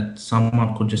version that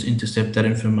someone could just intercept that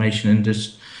information and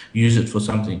just use it for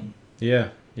something. Yeah.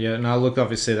 No, look,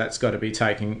 obviously that's got to be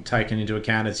taken into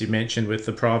account, as you mentioned, with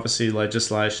the privacy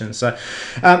legislation. So,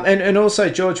 and also,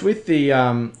 George, with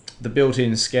the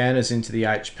built-in scanners into the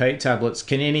HP tablets,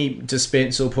 can any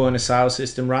dispense or point-of-sale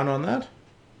system run on that?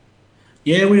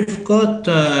 Yeah, we've got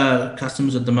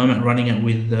customers at the moment running it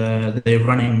with, they're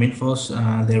running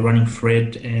Minfos, they're running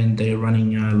Fred, and they're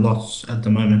running Lots at the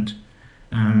moment.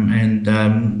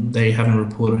 And they haven't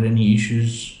reported any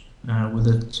issues with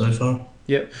it so far.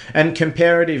 Yep. And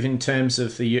comparative in terms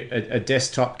of a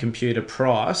desktop computer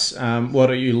price,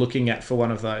 what are you looking at for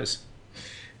one of those?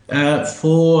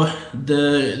 For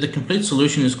the complete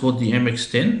solution is called the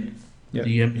MX10,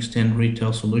 the MX10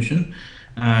 retail solution.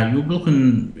 You're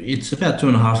looking, it's about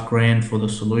 $2,500 for the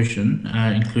solution,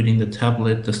 including the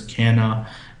tablet, the scanner,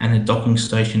 and a docking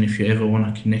station if you ever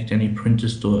want to connect any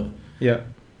printers to it. Yeah.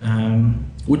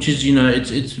 Which is,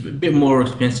 it's a bit more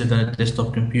expensive than a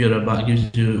desktop computer, but it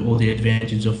gives you all the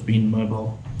advantage of being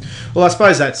mobile. Well, I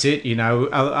suppose that's it.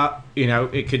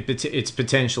 It's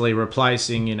potentially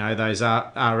replacing, those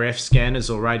RF scanners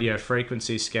or radio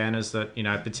frequency scanners that,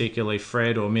 particularly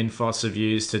Fred or Minfos have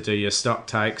used to do your stock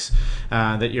takes.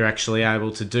 That you're actually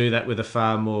able to do that with a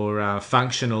far more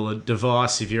functional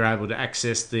device if you're able to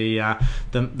access the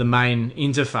main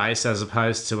interface as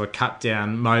opposed to a cut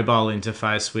down mobile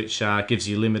interface, which gives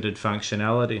you limited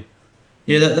functionality.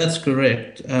 Yeah, that's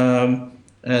correct.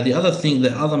 The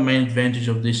other main advantage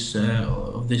of this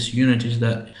unit is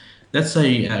that, let's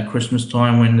say at Christmas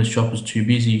time when the shop is too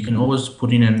busy, you can always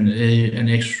put in an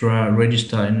extra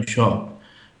register in the shop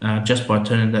just by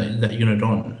turning that unit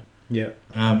on. Yeah.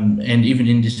 And even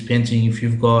in dispensing, if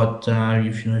you've got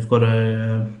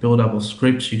a build up of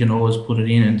scripts, you can always put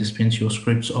it in and dispense your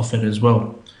scripts off it as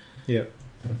well. Yeah.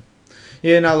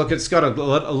 Yeah, no, look, it's got a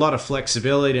lot of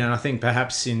flexibility, and I think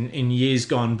perhaps in years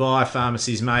gone by,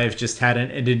 pharmacies may have just had an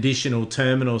additional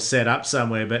terminal set up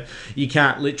somewhere, but you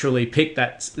can't literally pick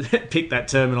that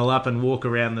terminal up and walk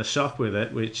around the shop with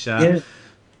it, which... Yeah.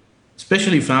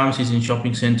 Especially pharmacies in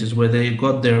shopping centres where they've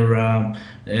got their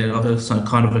some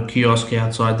kind of a kiosk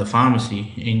outside the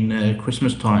pharmacy in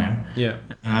Christmas time. Yeah.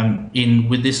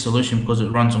 With this solution, because it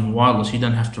runs on wireless, you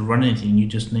don't have to run anything. You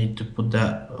just need to put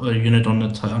that unit on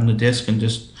the desk and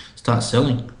just start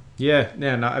selling. Yeah,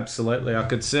 no, absolutely. I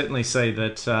could certainly see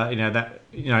that.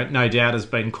 No doubt has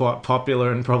been quite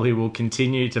popular and probably will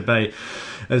continue to be,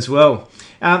 as well.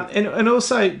 And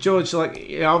also, George,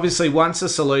 obviously, once a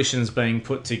solution's being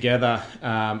put together,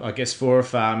 I guess for a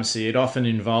pharmacy, it often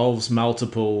involves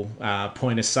multiple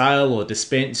point of sale or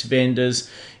dispense vendors.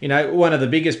 One of the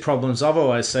biggest problems I've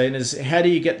always seen is how do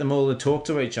you get them all to talk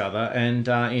to each other and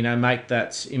make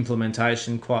that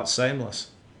implementation quite seamless.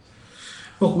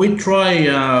 Look, we try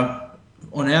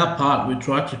on our part. We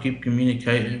try to keep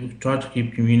communication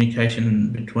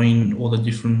between all the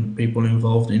different people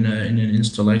involved in an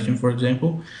installation. For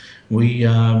example, we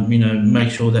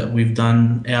make sure that we've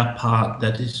done our part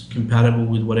that is compatible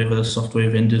with whatever the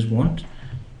software vendors want.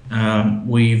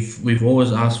 We've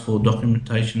always asked for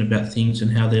documentation about things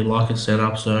and how they like it set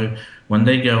up, so when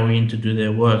they go in to do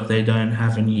their work, they don't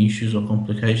have any issues or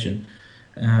complication.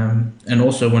 And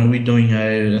also, when we're doing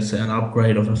an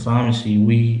upgrade of a pharmacy,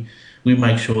 we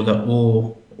make sure that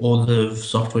all the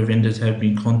software vendors have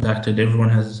been contacted. Everyone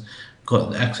has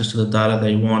got access to the data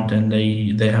they want, and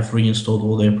they have reinstalled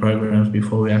all their programs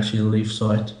before we actually leave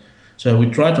site. So we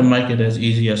try to make it as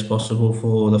easy as possible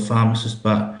for the pharmacist,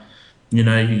 but you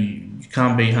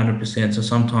can't be 100%. So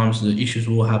sometimes the issues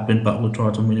will happen, but we'll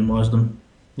try to minimise them.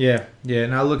 Yeah,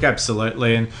 no, look,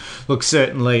 absolutely, and look,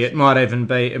 certainly it might even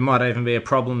be a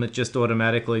problem that just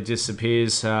automatically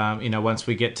disappears. Once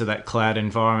we get to that cloud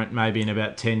environment, maybe in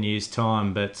about 10 years'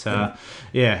 time. But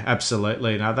yeah,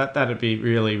 absolutely, no, that'd be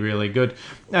really, really good.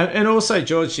 And also,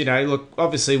 George, look,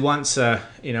 obviously, once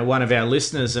one of our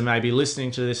listeners are maybe listening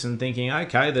to this and thinking,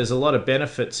 okay, there's a lot of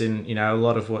benefits in a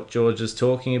lot of what George is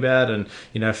talking about, and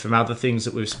from other things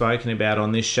that we've spoken about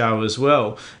on this show as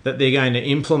well, that they're going to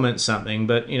implement something.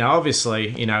 But obviously,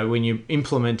 when you're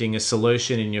implementing a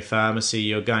solution in your pharmacy,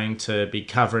 you're going to be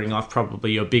covering off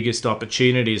probably your biggest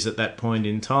opportunities at that point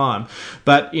in time.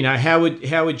 But how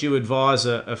would you advise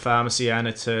a pharmacy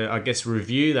owner to, I guess,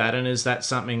 review that? And is that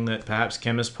something that perhaps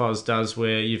ChemistPOS does,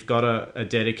 where you've got a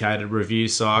dedicated review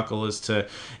cycle as to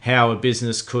how a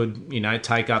business could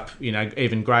take up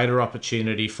even greater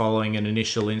opportunity following an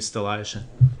initial installation?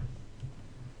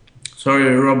 Sorry,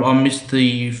 Rob, I missed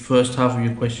the first half of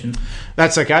your question.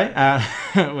 That's okay.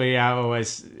 We are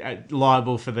always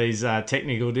liable for these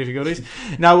technical difficulties.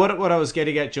 No, what I was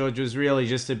getting at, George, was really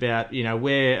just about,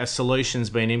 where a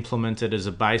solution's been implemented as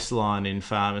a baseline in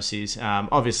pharmacies.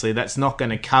 Obviously, that's not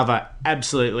going to cover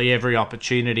absolutely every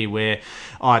opportunity where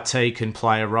IT can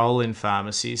play a role in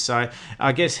pharmacies. So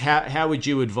I guess how would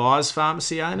you advise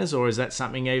pharmacy owners, or is that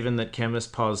something even that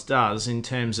ChemistPOS does in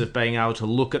terms of being able to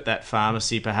look at that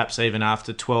pharmacy perhaps even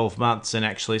after 12 months and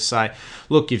actually say,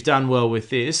 look, you've done well with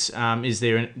this.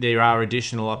 There are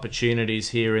additional opportunities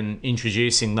here, in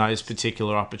introducing those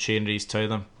particular opportunities to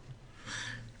them?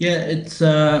 Yeah, it's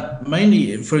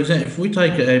mainly, for example, if we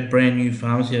take a brand new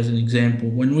pharmacy as an example,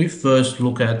 when we first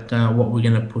look at what we're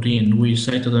going to put in, we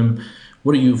say to them,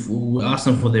 we ask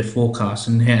them for their forecast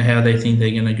and how they think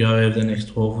they're going to go over the next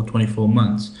 12 or 24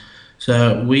 months.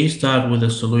 So we start with a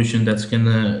solution that's going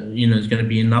to, is going to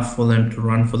be enough for them to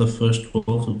run for the first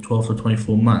 12 to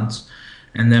 24 months.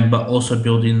 And then, but also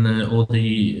build in the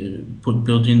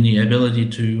ability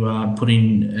to put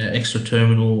in extra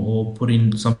terminal or put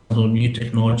in some sort of new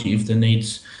technology if the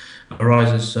needs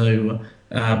arises. So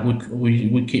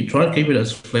we try to keep it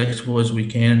as flexible as we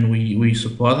can. We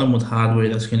supply them with hardware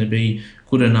that's going to be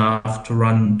good enough to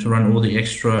run all the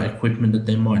extra equipment that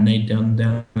they might need down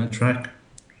the track.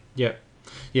 Yep.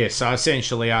 Yeah, so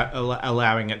essentially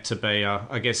allowing it to be,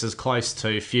 I guess, as close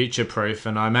to future-proof.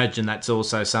 And I imagine that's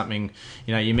also something,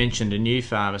 you mentioned a new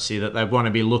pharmacy, that they want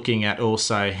to be looking at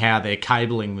also how they're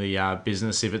cabling the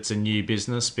business if it's a new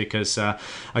business, because I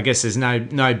guess there's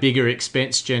no bigger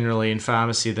expense generally in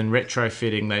pharmacy than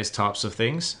retrofitting these types of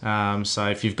things. So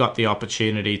if you've got the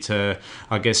opportunity to,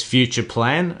 I guess, future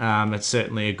plan, it's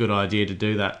certainly a good idea to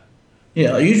do that.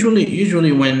 Yeah,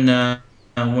 usually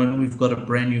when we've got a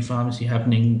brand new pharmacy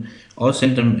happening, I'll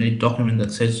send them a document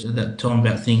that tell them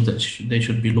about things that they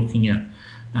should be looking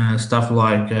at. Stuff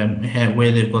like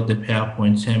where they've got their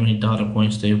PowerPoints, how many data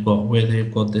points they've got, where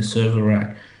they've got their server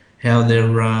rack, how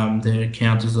their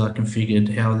counters are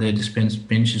configured, how their dispense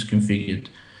bench is configured.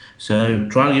 So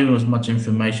try to give them as much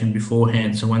information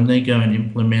beforehand, so when they go and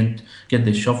implement, get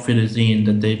their shop fitters in,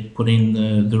 that they put in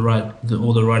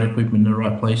all the right equipment in the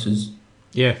right places.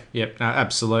 Yeah, yep, no,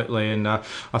 absolutely, and I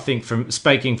think from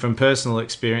speaking from personal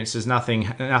experience, there's nothing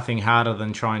harder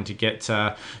than trying to get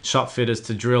shop fitters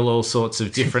to drill all sorts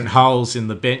of different holes in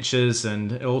the benches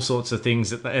and all sorts of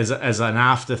things as an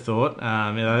afterthought.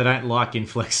 They don't like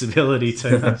inflexibility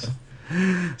too much.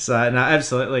 So no,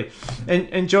 absolutely,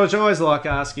 and George, I always like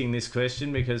asking this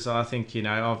question because I think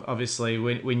obviously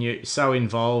when you're so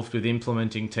involved with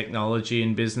implementing technology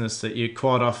in business that you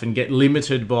quite often get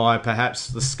limited by perhaps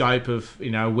the scope of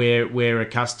where a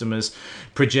customer's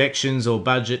projections or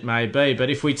budget may be. But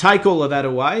if we take all of that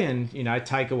away and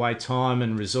take away time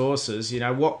and resources,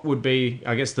 what would be,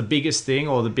 I guess, the biggest thing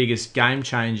or the biggest game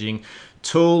changing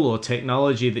tool or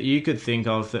technology that you could think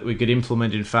of that we could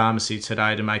implement in pharmacy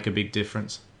today to make a big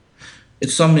difference?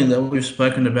 It's something that we've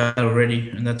spoken about already,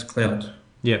 and that's cloud.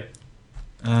 Yeah.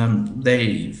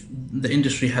 The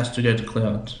industry has to go to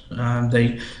cloud.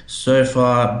 They so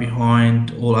far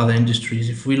behind all other industries.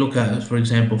 If we look at, for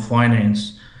example,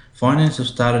 finance have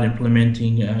started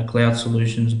implementing cloud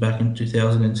solutions back in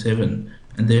 2007,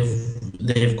 and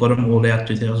they've got them all out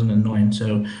 2009.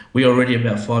 So we're already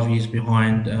about 5 years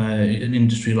behind an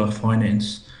industry like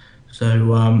finance.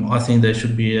 So I think there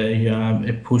should be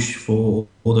a push for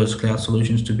all those cloud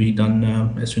solutions to be done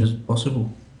as soon as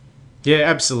possible. Yeah,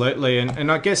 absolutely.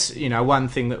 And I guess, one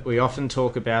thing that we often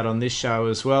talk about on this show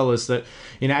as well is that,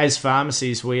 as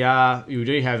pharmacies, we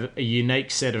do have a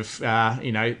unique set of,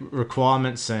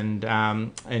 requirements and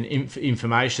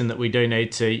information that we do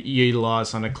need to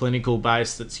utilise on a clinical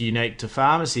base that's unique to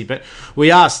pharmacy. But we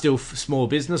are still small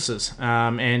businesses.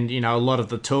 And, a lot of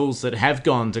the tools that have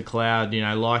gone to cloud,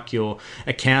 like your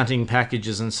accounting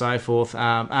packages and so forth,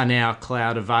 are now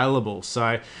cloud available.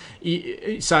 So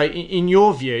in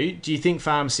your view, do you think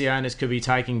pharmacy owners could be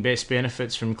taking best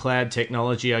benefits from cloud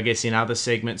technology, I guess, in other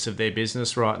segments of their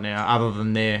business right now, other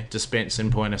than their dispense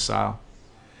and point of sale?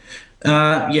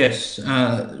 Yes.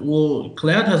 Well,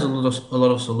 cloud has a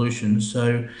lot of solutions.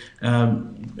 So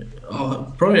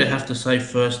I'll probably have to say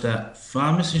first that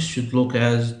pharmacists should look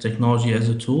at technology as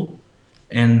a tool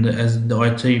and as the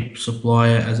IT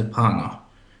supplier as a partner.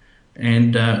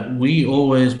 And we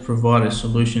always provide a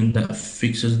solution that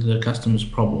fixes the customer's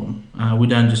problem. We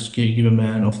don't just give them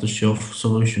an off-the-shelf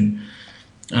solution.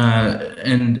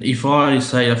 And if I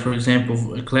say, for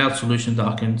example, a cloud solution that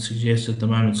I can suggest at the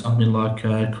moment, something like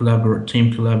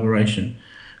team collaboration.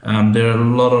 There are a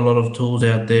lot of tools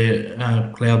out there,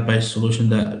 cloud-based solution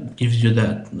that gives you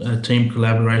that team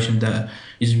collaboration that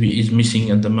is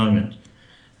missing at the moment.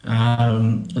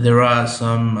 There are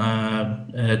some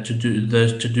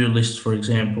to-do lists, for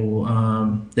example.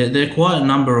 There are quite a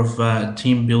number of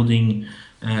team building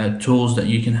tools that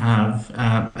you can have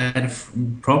at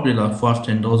probably like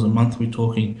 $5-10 a month. We're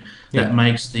talking that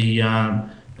makes the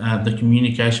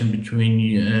communication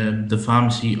between the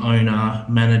pharmacy owner,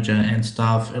 manager, and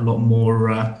staff a lot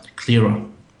more clearer.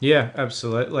 Yeah,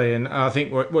 absolutely. And I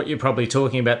think what you're probably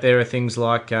talking about there are things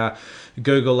like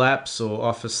Google Apps or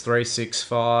Office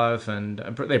 365, and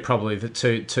they're probably the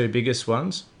two biggest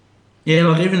ones. Yeah,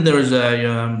 like even there is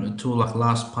a tool like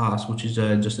LastPass, which is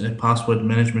just a password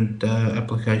management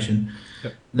application.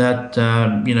 Yep. That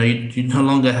you no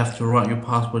longer have to write your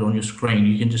password on your screen.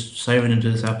 You can just save it into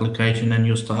this application, and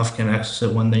your staff can access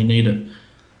it when they need it.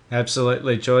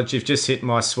 Absolutely, George. You've just hit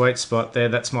my sweet spot there.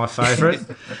 That's my favourite.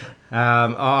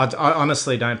 I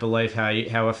honestly don't believe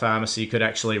how a pharmacy could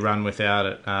actually run without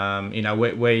it.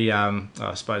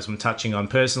 I suppose I'm touching on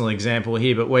personal example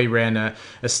here, but we ran a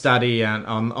study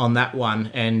on that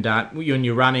one, and when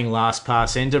you're running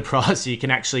LastPass Enterprise, you can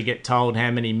actually get told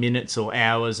how many minutes or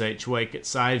hours each week it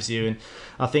saves you, and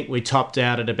I think we topped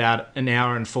out at about an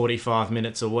hour and 45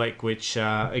 minutes a week, which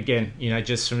again,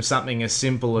 just from something as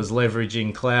simple as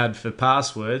leveraging cloud for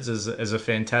passwords is a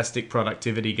fantastic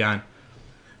productivity gain.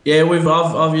 Yeah,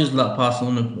 I've used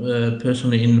LastPass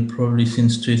personally probably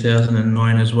since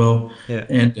 2009 as well. Yeah.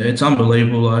 And it's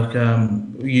unbelievable. Like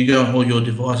you go on all your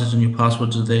devices and your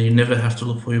passwords are there. You never have to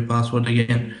look for your password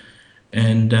again.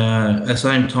 And at the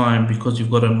same time, because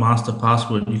you've got a master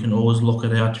password, you can always lock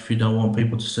it out if you don't want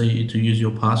people to see you to use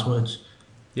your passwords.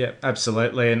 Yeah,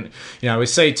 absolutely. And, we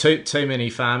see too many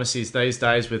pharmacies these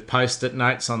days with post-it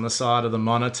notes on the side of the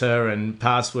monitor and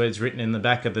passwords written in the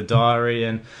back of the diary.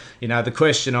 And, the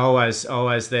question I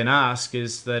always then ask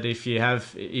is that if you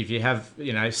have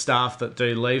staff that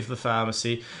do leave the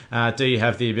pharmacy, do you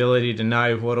have the ability to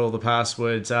know what all the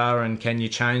passwords are, and can you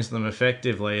change them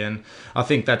effectively? And I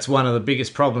think that's one of the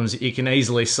biggest problems that you can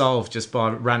easily solve just by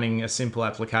running a simple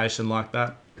application like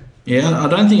that. Yeah, I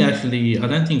don't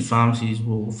think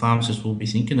pharmacists will be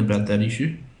thinking about that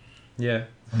issue. Yeah.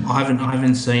 I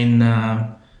haven't seen.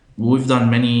 We've done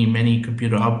many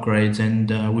computer upgrades,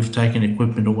 and we've taken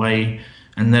equipment away,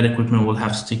 and that equipment will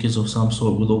have stickers of some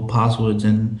sort with all passwords.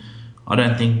 And I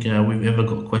don't think we've ever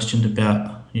got questioned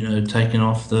about taking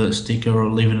off the sticker or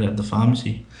leaving it at the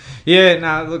pharmacy. Yeah,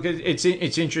 no, look, it's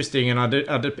interesting, and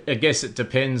I guess it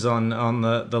depends on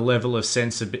the level of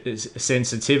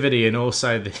sensitivity and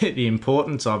also the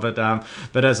importance of it.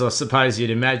 But as I suppose you'd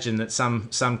imagine that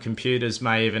some computers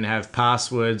may even have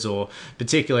passwords, or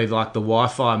particularly like the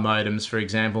Wi-Fi modems, for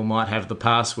example, might have the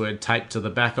password taped to the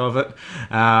back of it.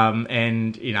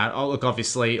 And look,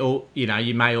 obviously,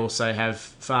 you may also have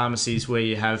pharmacies where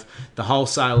you have the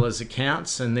wholesalers'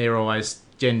 accounts, and they're always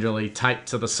generally taped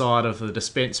to the side of the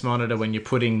dispense monitor when you're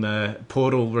putting the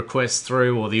portal requests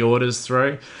through or the orders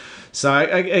through. So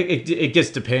it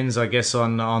just depends, I guess,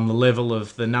 on the level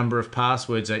of the number of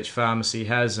passwords each pharmacy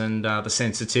has and the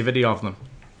sensitivity of them.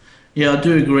 Yeah, I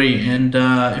do agree. And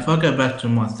if I go back to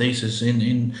my thesis,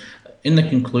 in the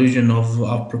conclusion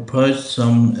I've proposed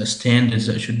some standards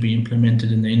that should be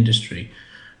implemented in the industry.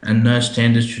 And those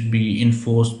standards should be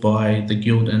enforced by the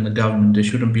guild and the government. They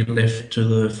shouldn't be left to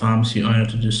the pharmacy owner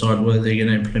to decide whether they're going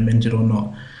to implement it or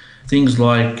not. Things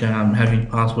like having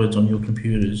passwords on your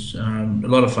computers. A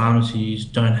lot of pharmacies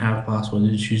don't have passwords;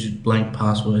 they just use blank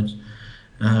passwords.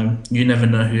 You never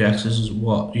know who accesses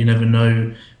what. You never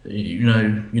know. You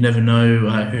never know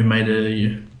who made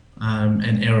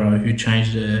an error, who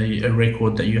changed a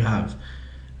record that you have.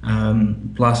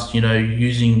 Plus,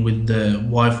 using with the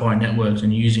Wi-Fi networks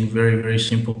and using very, very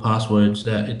simple passwords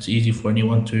that it's easy for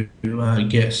anyone to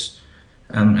guess.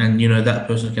 And that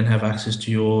person can have access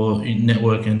to your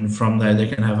network, and from there they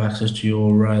can have access to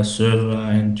your server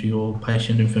and to your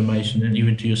patient information and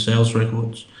even to your sales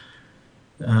records.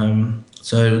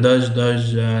 So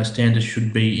those standards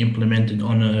should be implemented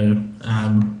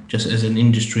on just as an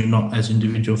industry, not as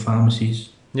individual pharmacies.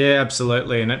 Yeah,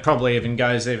 absolutely, and it probably even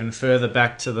goes even further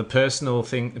back to the personal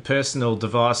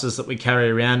devices that we carry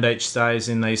around each day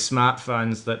in these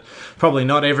smartphones. That probably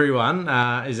not everyone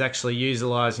is actually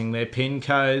utilising their PIN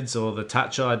codes or the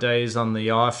Touch IDs on the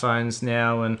iPhones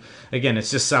now. And again,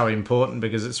 it's just so important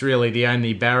because it's really the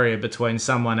only barrier between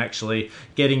someone actually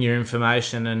getting your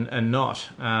information and not.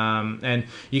 And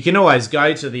you can always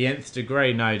go to the nth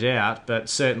degree, no doubt, but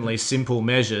certainly simple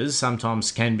measures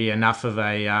sometimes can be enough of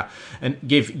and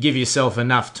give yourself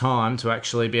enough time to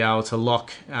actually be able to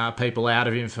lock people out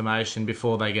of information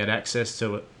before they get access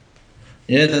to it.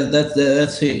 Yeah,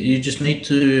 that's it. You just need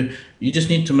to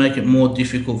make it more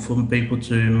difficult for people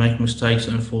to make mistakes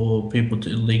and for people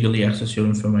to illegally access your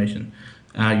information.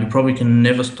 You probably can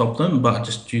never stop them,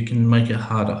 but you can make it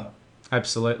harder.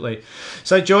 Absolutely.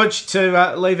 So, George,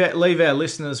 to leave our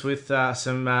listeners with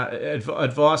some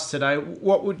advice today,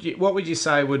 what would you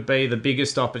say would be the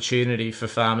biggest opportunity for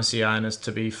pharmacy owners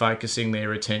to be focusing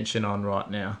their attention on right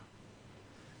now?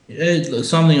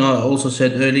 Something I also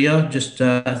said earlier, just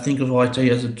think of IT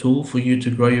as a tool for you to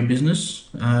grow your business.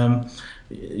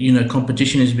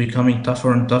 Competition is becoming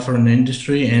tougher and tougher in the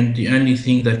industry, and the only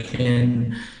thing that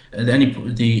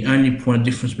the only point of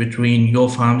difference between your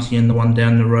pharmacy and the one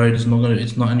down the road it's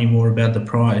not anymore about the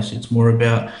price. It's more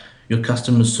about your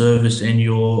customer service and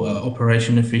your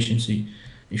operation efficiency.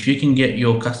 If you can get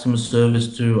your customer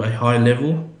service to a high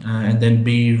level and then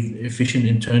be efficient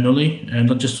internally, and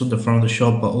not just at the front of the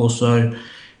shop, but also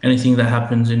anything that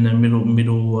happens in the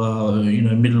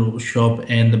middle shop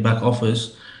and the back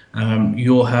office,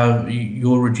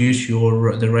 you'll reduce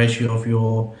the ratio of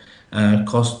your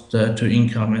cost to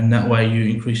income, and that way you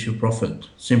increase your profit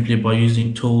simply by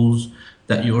using tools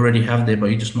that you already have there, but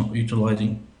you're just not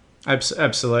utilizing.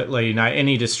 Absolutely.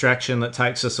 Any distraction that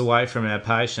takes us away from our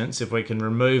patients, if we can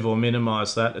remove or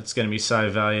minimise that, it's going to be so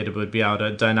valuable to be able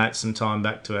to donate some time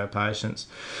back to our patients.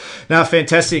 Now,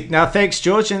 fantastic. Now, thanks,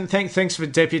 George, and thanks for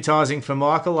deputising for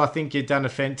Michael. I think you've done a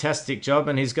fantastic job,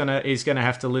 and he's going to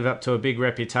have to live up to a big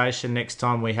reputation next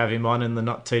time we have him on in the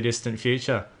not too distant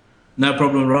future. No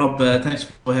problem, Rob. Thanks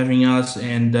for having us,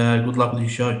 and good luck with your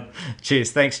show.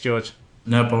 Cheers. Thanks, George.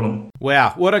 No problem.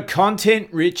 Wow, what a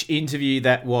content-rich interview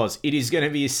that was. It is going to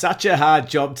be such a hard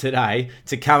job today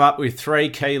to come up with 3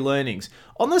 key learnings.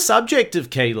 On the subject of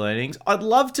key learnings, I'd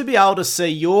love to be able to see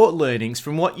your learnings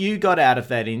from what you got out of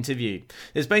that interview.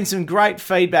 There's been some great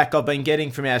feedback I've been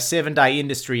getting from our 7-day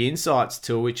Industry Insights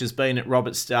tour, which has been at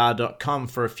robertstar.com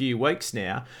for a few weeks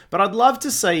now. But I'd love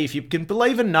to see if you can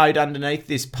leave a note underneath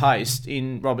this post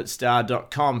in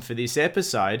robertstar.com for this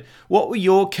episode. What were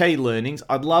your key learnings?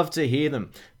 I'd love to hear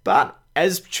them. But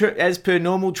as per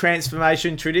normal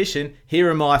transformation tradition,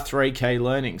 here are my 3 key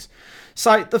learnings.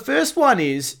 So the first one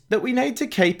is that we need to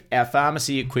keep our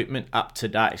pharmacy equipment up to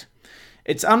date.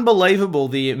 It's unbelievable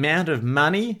the amount of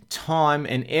money, time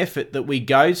and effort that we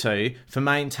go to for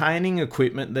maintaining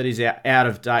equipment that is out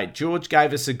of date. George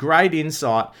gave us a great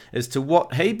insight as to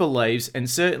what he believes, and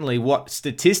certainly what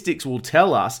statistics will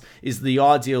tell us is the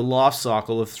ideal life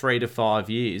cycle of 3 to 5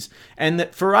 years. And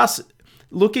that for us,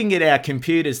 looking at our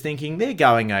computers thinking they're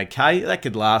going okay, that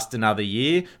could last another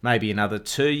year, maybe another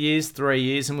 2 years, 3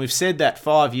 years, and we've said that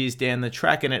 5 years down the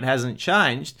track and it hasn't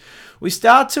changed, we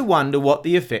start to wonder what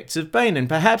the effects have been. And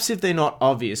perhaps if they're not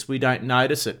obvious, we don't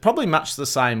notice it. Probably much the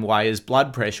same way as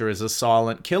blood pressure is a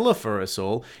silent killer for us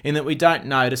all, in that we don't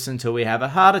notice until we have a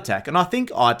heart attack. And I think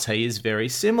IT is very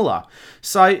similar.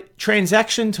 So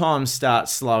transaction times start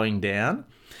slowing down.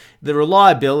 The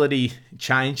reliability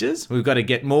changes. We've got to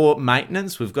get more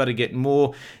maintenance. We've got to get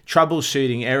more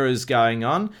troubleshooting errors going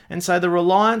on. And so the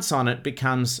reliance on it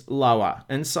becomes lower.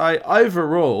 And so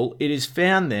overall, it is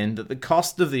found then that the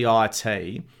cost of the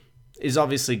IT is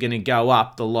obviously going to go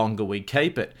up the longer we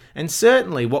keep it. And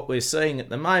certainly what we're seeing at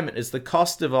the moment is the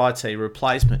cost of IT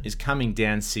replacement is coming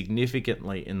down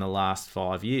significantly in the last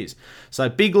 5 years. So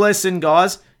big lesson,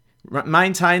 guys.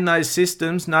 Maintain those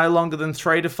systems no longer than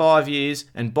 3 to 5 years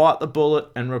and bite the bullet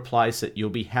and replace it.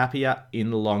 You'll be happier in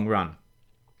the long run.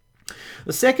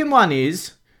 The second one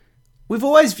is, we've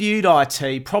always viewed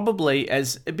IT probably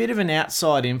as a bit of an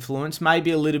outside influence, maybe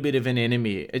a little bit of an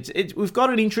enemy. We've got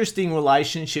an interesting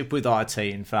relationship with IT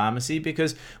in pharmacy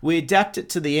because we adapt it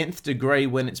to the nth degree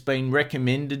when it's been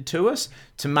recommended to us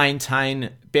to maintain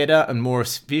better and more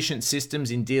efficient systems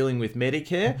in dealing with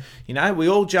Medicare. You know, we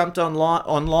all jumped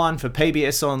online for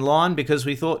PBS Online because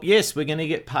we thought, yes, we're going to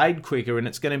get paid quicker and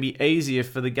it's going to be easier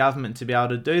for the government to be able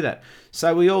to do that.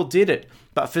 So we all did it.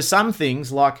 But for some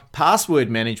things like password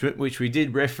management, which we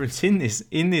did reference in this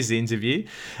interview,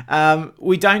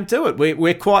 we don't do it.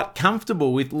 We're quite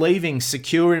comfortable with leaving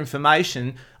secure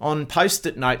information on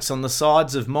post-it notes on the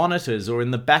sides of monitors or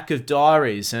in the back of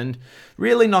diaries, and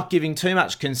really not giving too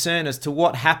much concern as to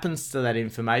what happens to that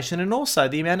information and also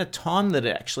the amount of time that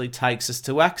it actually takes us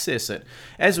to access it.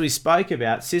 As we spoke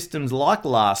about, systems like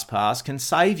LastPass can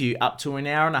save you up to an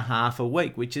hour and a half a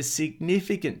week, which is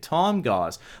significant time,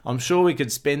 guys. I'm sure we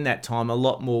could spend that time a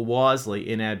lot more wisely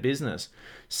in our business.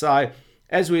 So,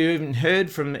 as we even heard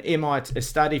from a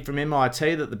study from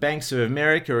MIT that the Banks of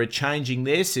America are changing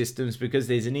their systems because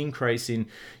there's an increase in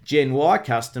Gen Y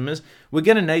customers, we're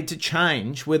going to need to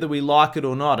change whether we like it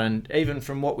or not. And even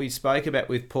from what we spoke about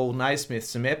with Paul Naismith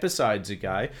some episodes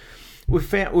ago,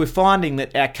 we're finding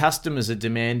that our customers are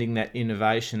demanding that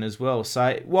innovation as well.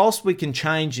 So whilst we can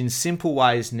change in simple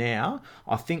ways now,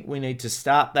 I think we need to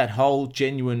start that whole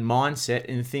genuine mindset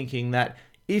in thinking that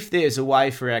if there's a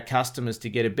way for our customers to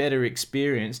get a better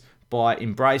experience by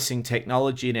embracing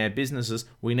technology in our businesses,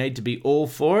 we need to be all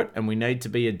for it and we need to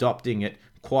be adopting it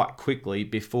quite quickly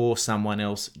before someone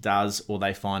else does or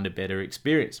they find a better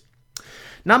experience.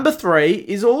 Number 3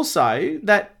 is also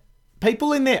that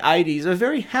people in their 80s are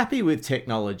very happy with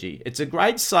technology. It's a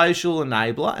great social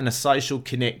enabler and a social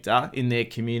connector in their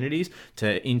communities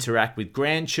to interact with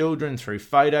grandchildren through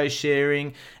photo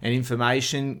sharing and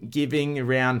information giving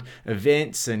around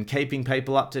events and keeping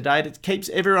people up to date. It keeps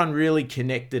everyone really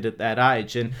connected at that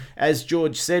age. And as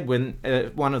George said, when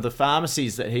one of the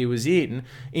pharmacies that he was in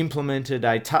implemented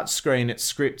a touchscreen at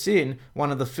Scripts Inn,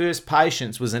 one of the first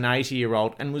patients was an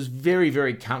 80-year-old and was very,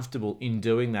 very comfortable in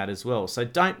doing that as well. So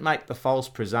don't make the false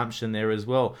presumption there as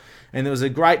well. And there was a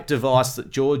great device that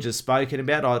George has spoken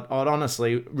about. I'd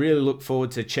honestly really look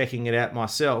forward to checking it out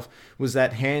myself, was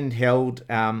that handheld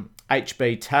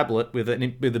HB tablet with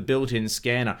a built-in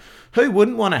scanner. Who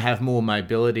wouldn't want to have more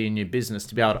mobility in your business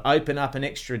to be able to open up an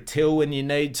extra till when you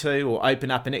need to, or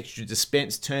open up an extra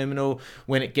dispense terminal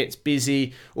when it gets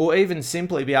busy, or even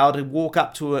simply be able to walk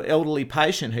up to an elderly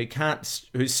patient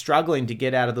who's struggling to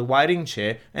get out of the waiting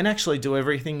chair and actually do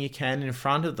everything you can in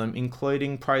front of them,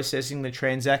 including processing the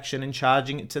transaction and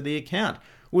charging it to the account.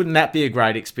 Wouldn't that be a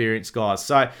great experience, guys?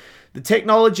 So the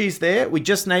technology's there. We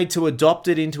just need to adopt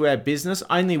it into our business.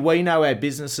 Only we know our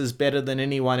businesses better than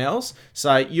anyone else.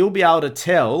 So you'll be able to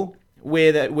tell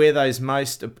where those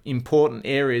most important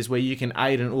areas where you can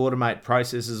aid and automate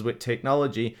processes with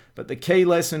technology. But the key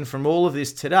lesson from all of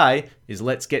this today is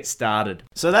let's get started.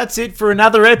 So that's it for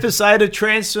another episode of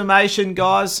Transformation,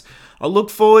 guys. I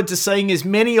look forward to seeing as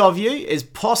many of you as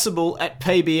possible at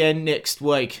PBN next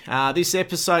week. This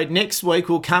episode next week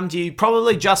will come to you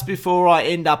probably just before I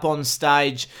end up on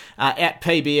stage at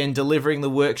PBN delivering the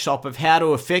workshop of how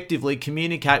to effectively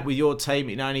communicate with your team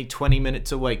in only 20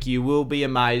 minutes a week. You will be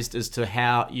amazed as to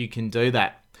how you can do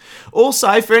that.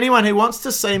 Also, for anyone who wants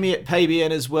to see me at PBN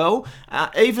as well,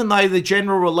 even though the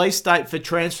general release date for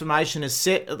Transformation is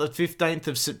set at the 15th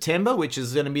of September, which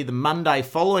is going to be the Monday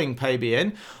following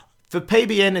PBN, for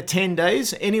PBN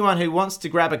attendees, anyone who wants to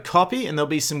grab a copy, and there'll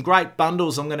be some great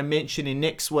bundles I'm going to mention in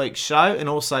next week's show and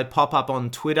also pop up on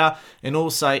Twitter, and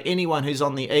also anyone who's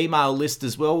on the email list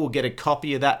as well will get a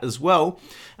copy of that as well.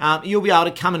 You'll be able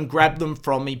to come and grab them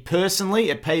from me personally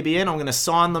at PBN. I'm going to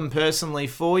sign them personally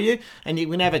for you, and you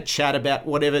can have a chat about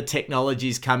whatever technology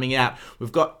is coming out.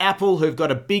 We've got Apple, who've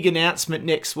got a big announcement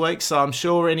next week, so I'm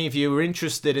sure any of you are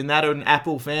interested in that, and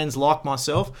Apple fans like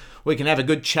myself, we can have a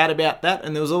good chat about that.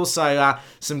 And there was also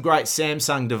some great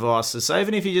Samsung devices. So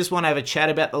even if you just want to have a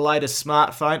chat about the latest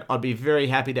smartphone, I'd be very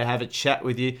happy to have a chat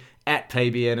with you at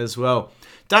PBN as well.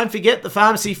 Don't forget the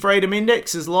Pharmacy Freedom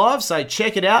Index is live, so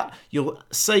check it out. You'll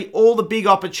see all the big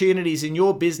opportunities in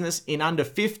your business in under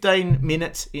 15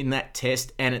 minutes in that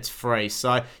test, and it's free.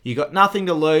 So you've got nothing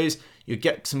to lose. You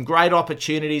get some great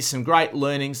opportunities, some great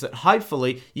learnings that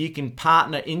hopefully you can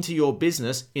partner into your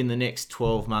business in the next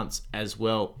 12 months as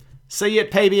well. See you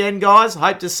at PBN, guys.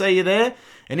 Hope to see you there.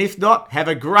 And if not, have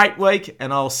a great week,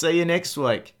 and I'll see you next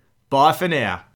week. Bye for now.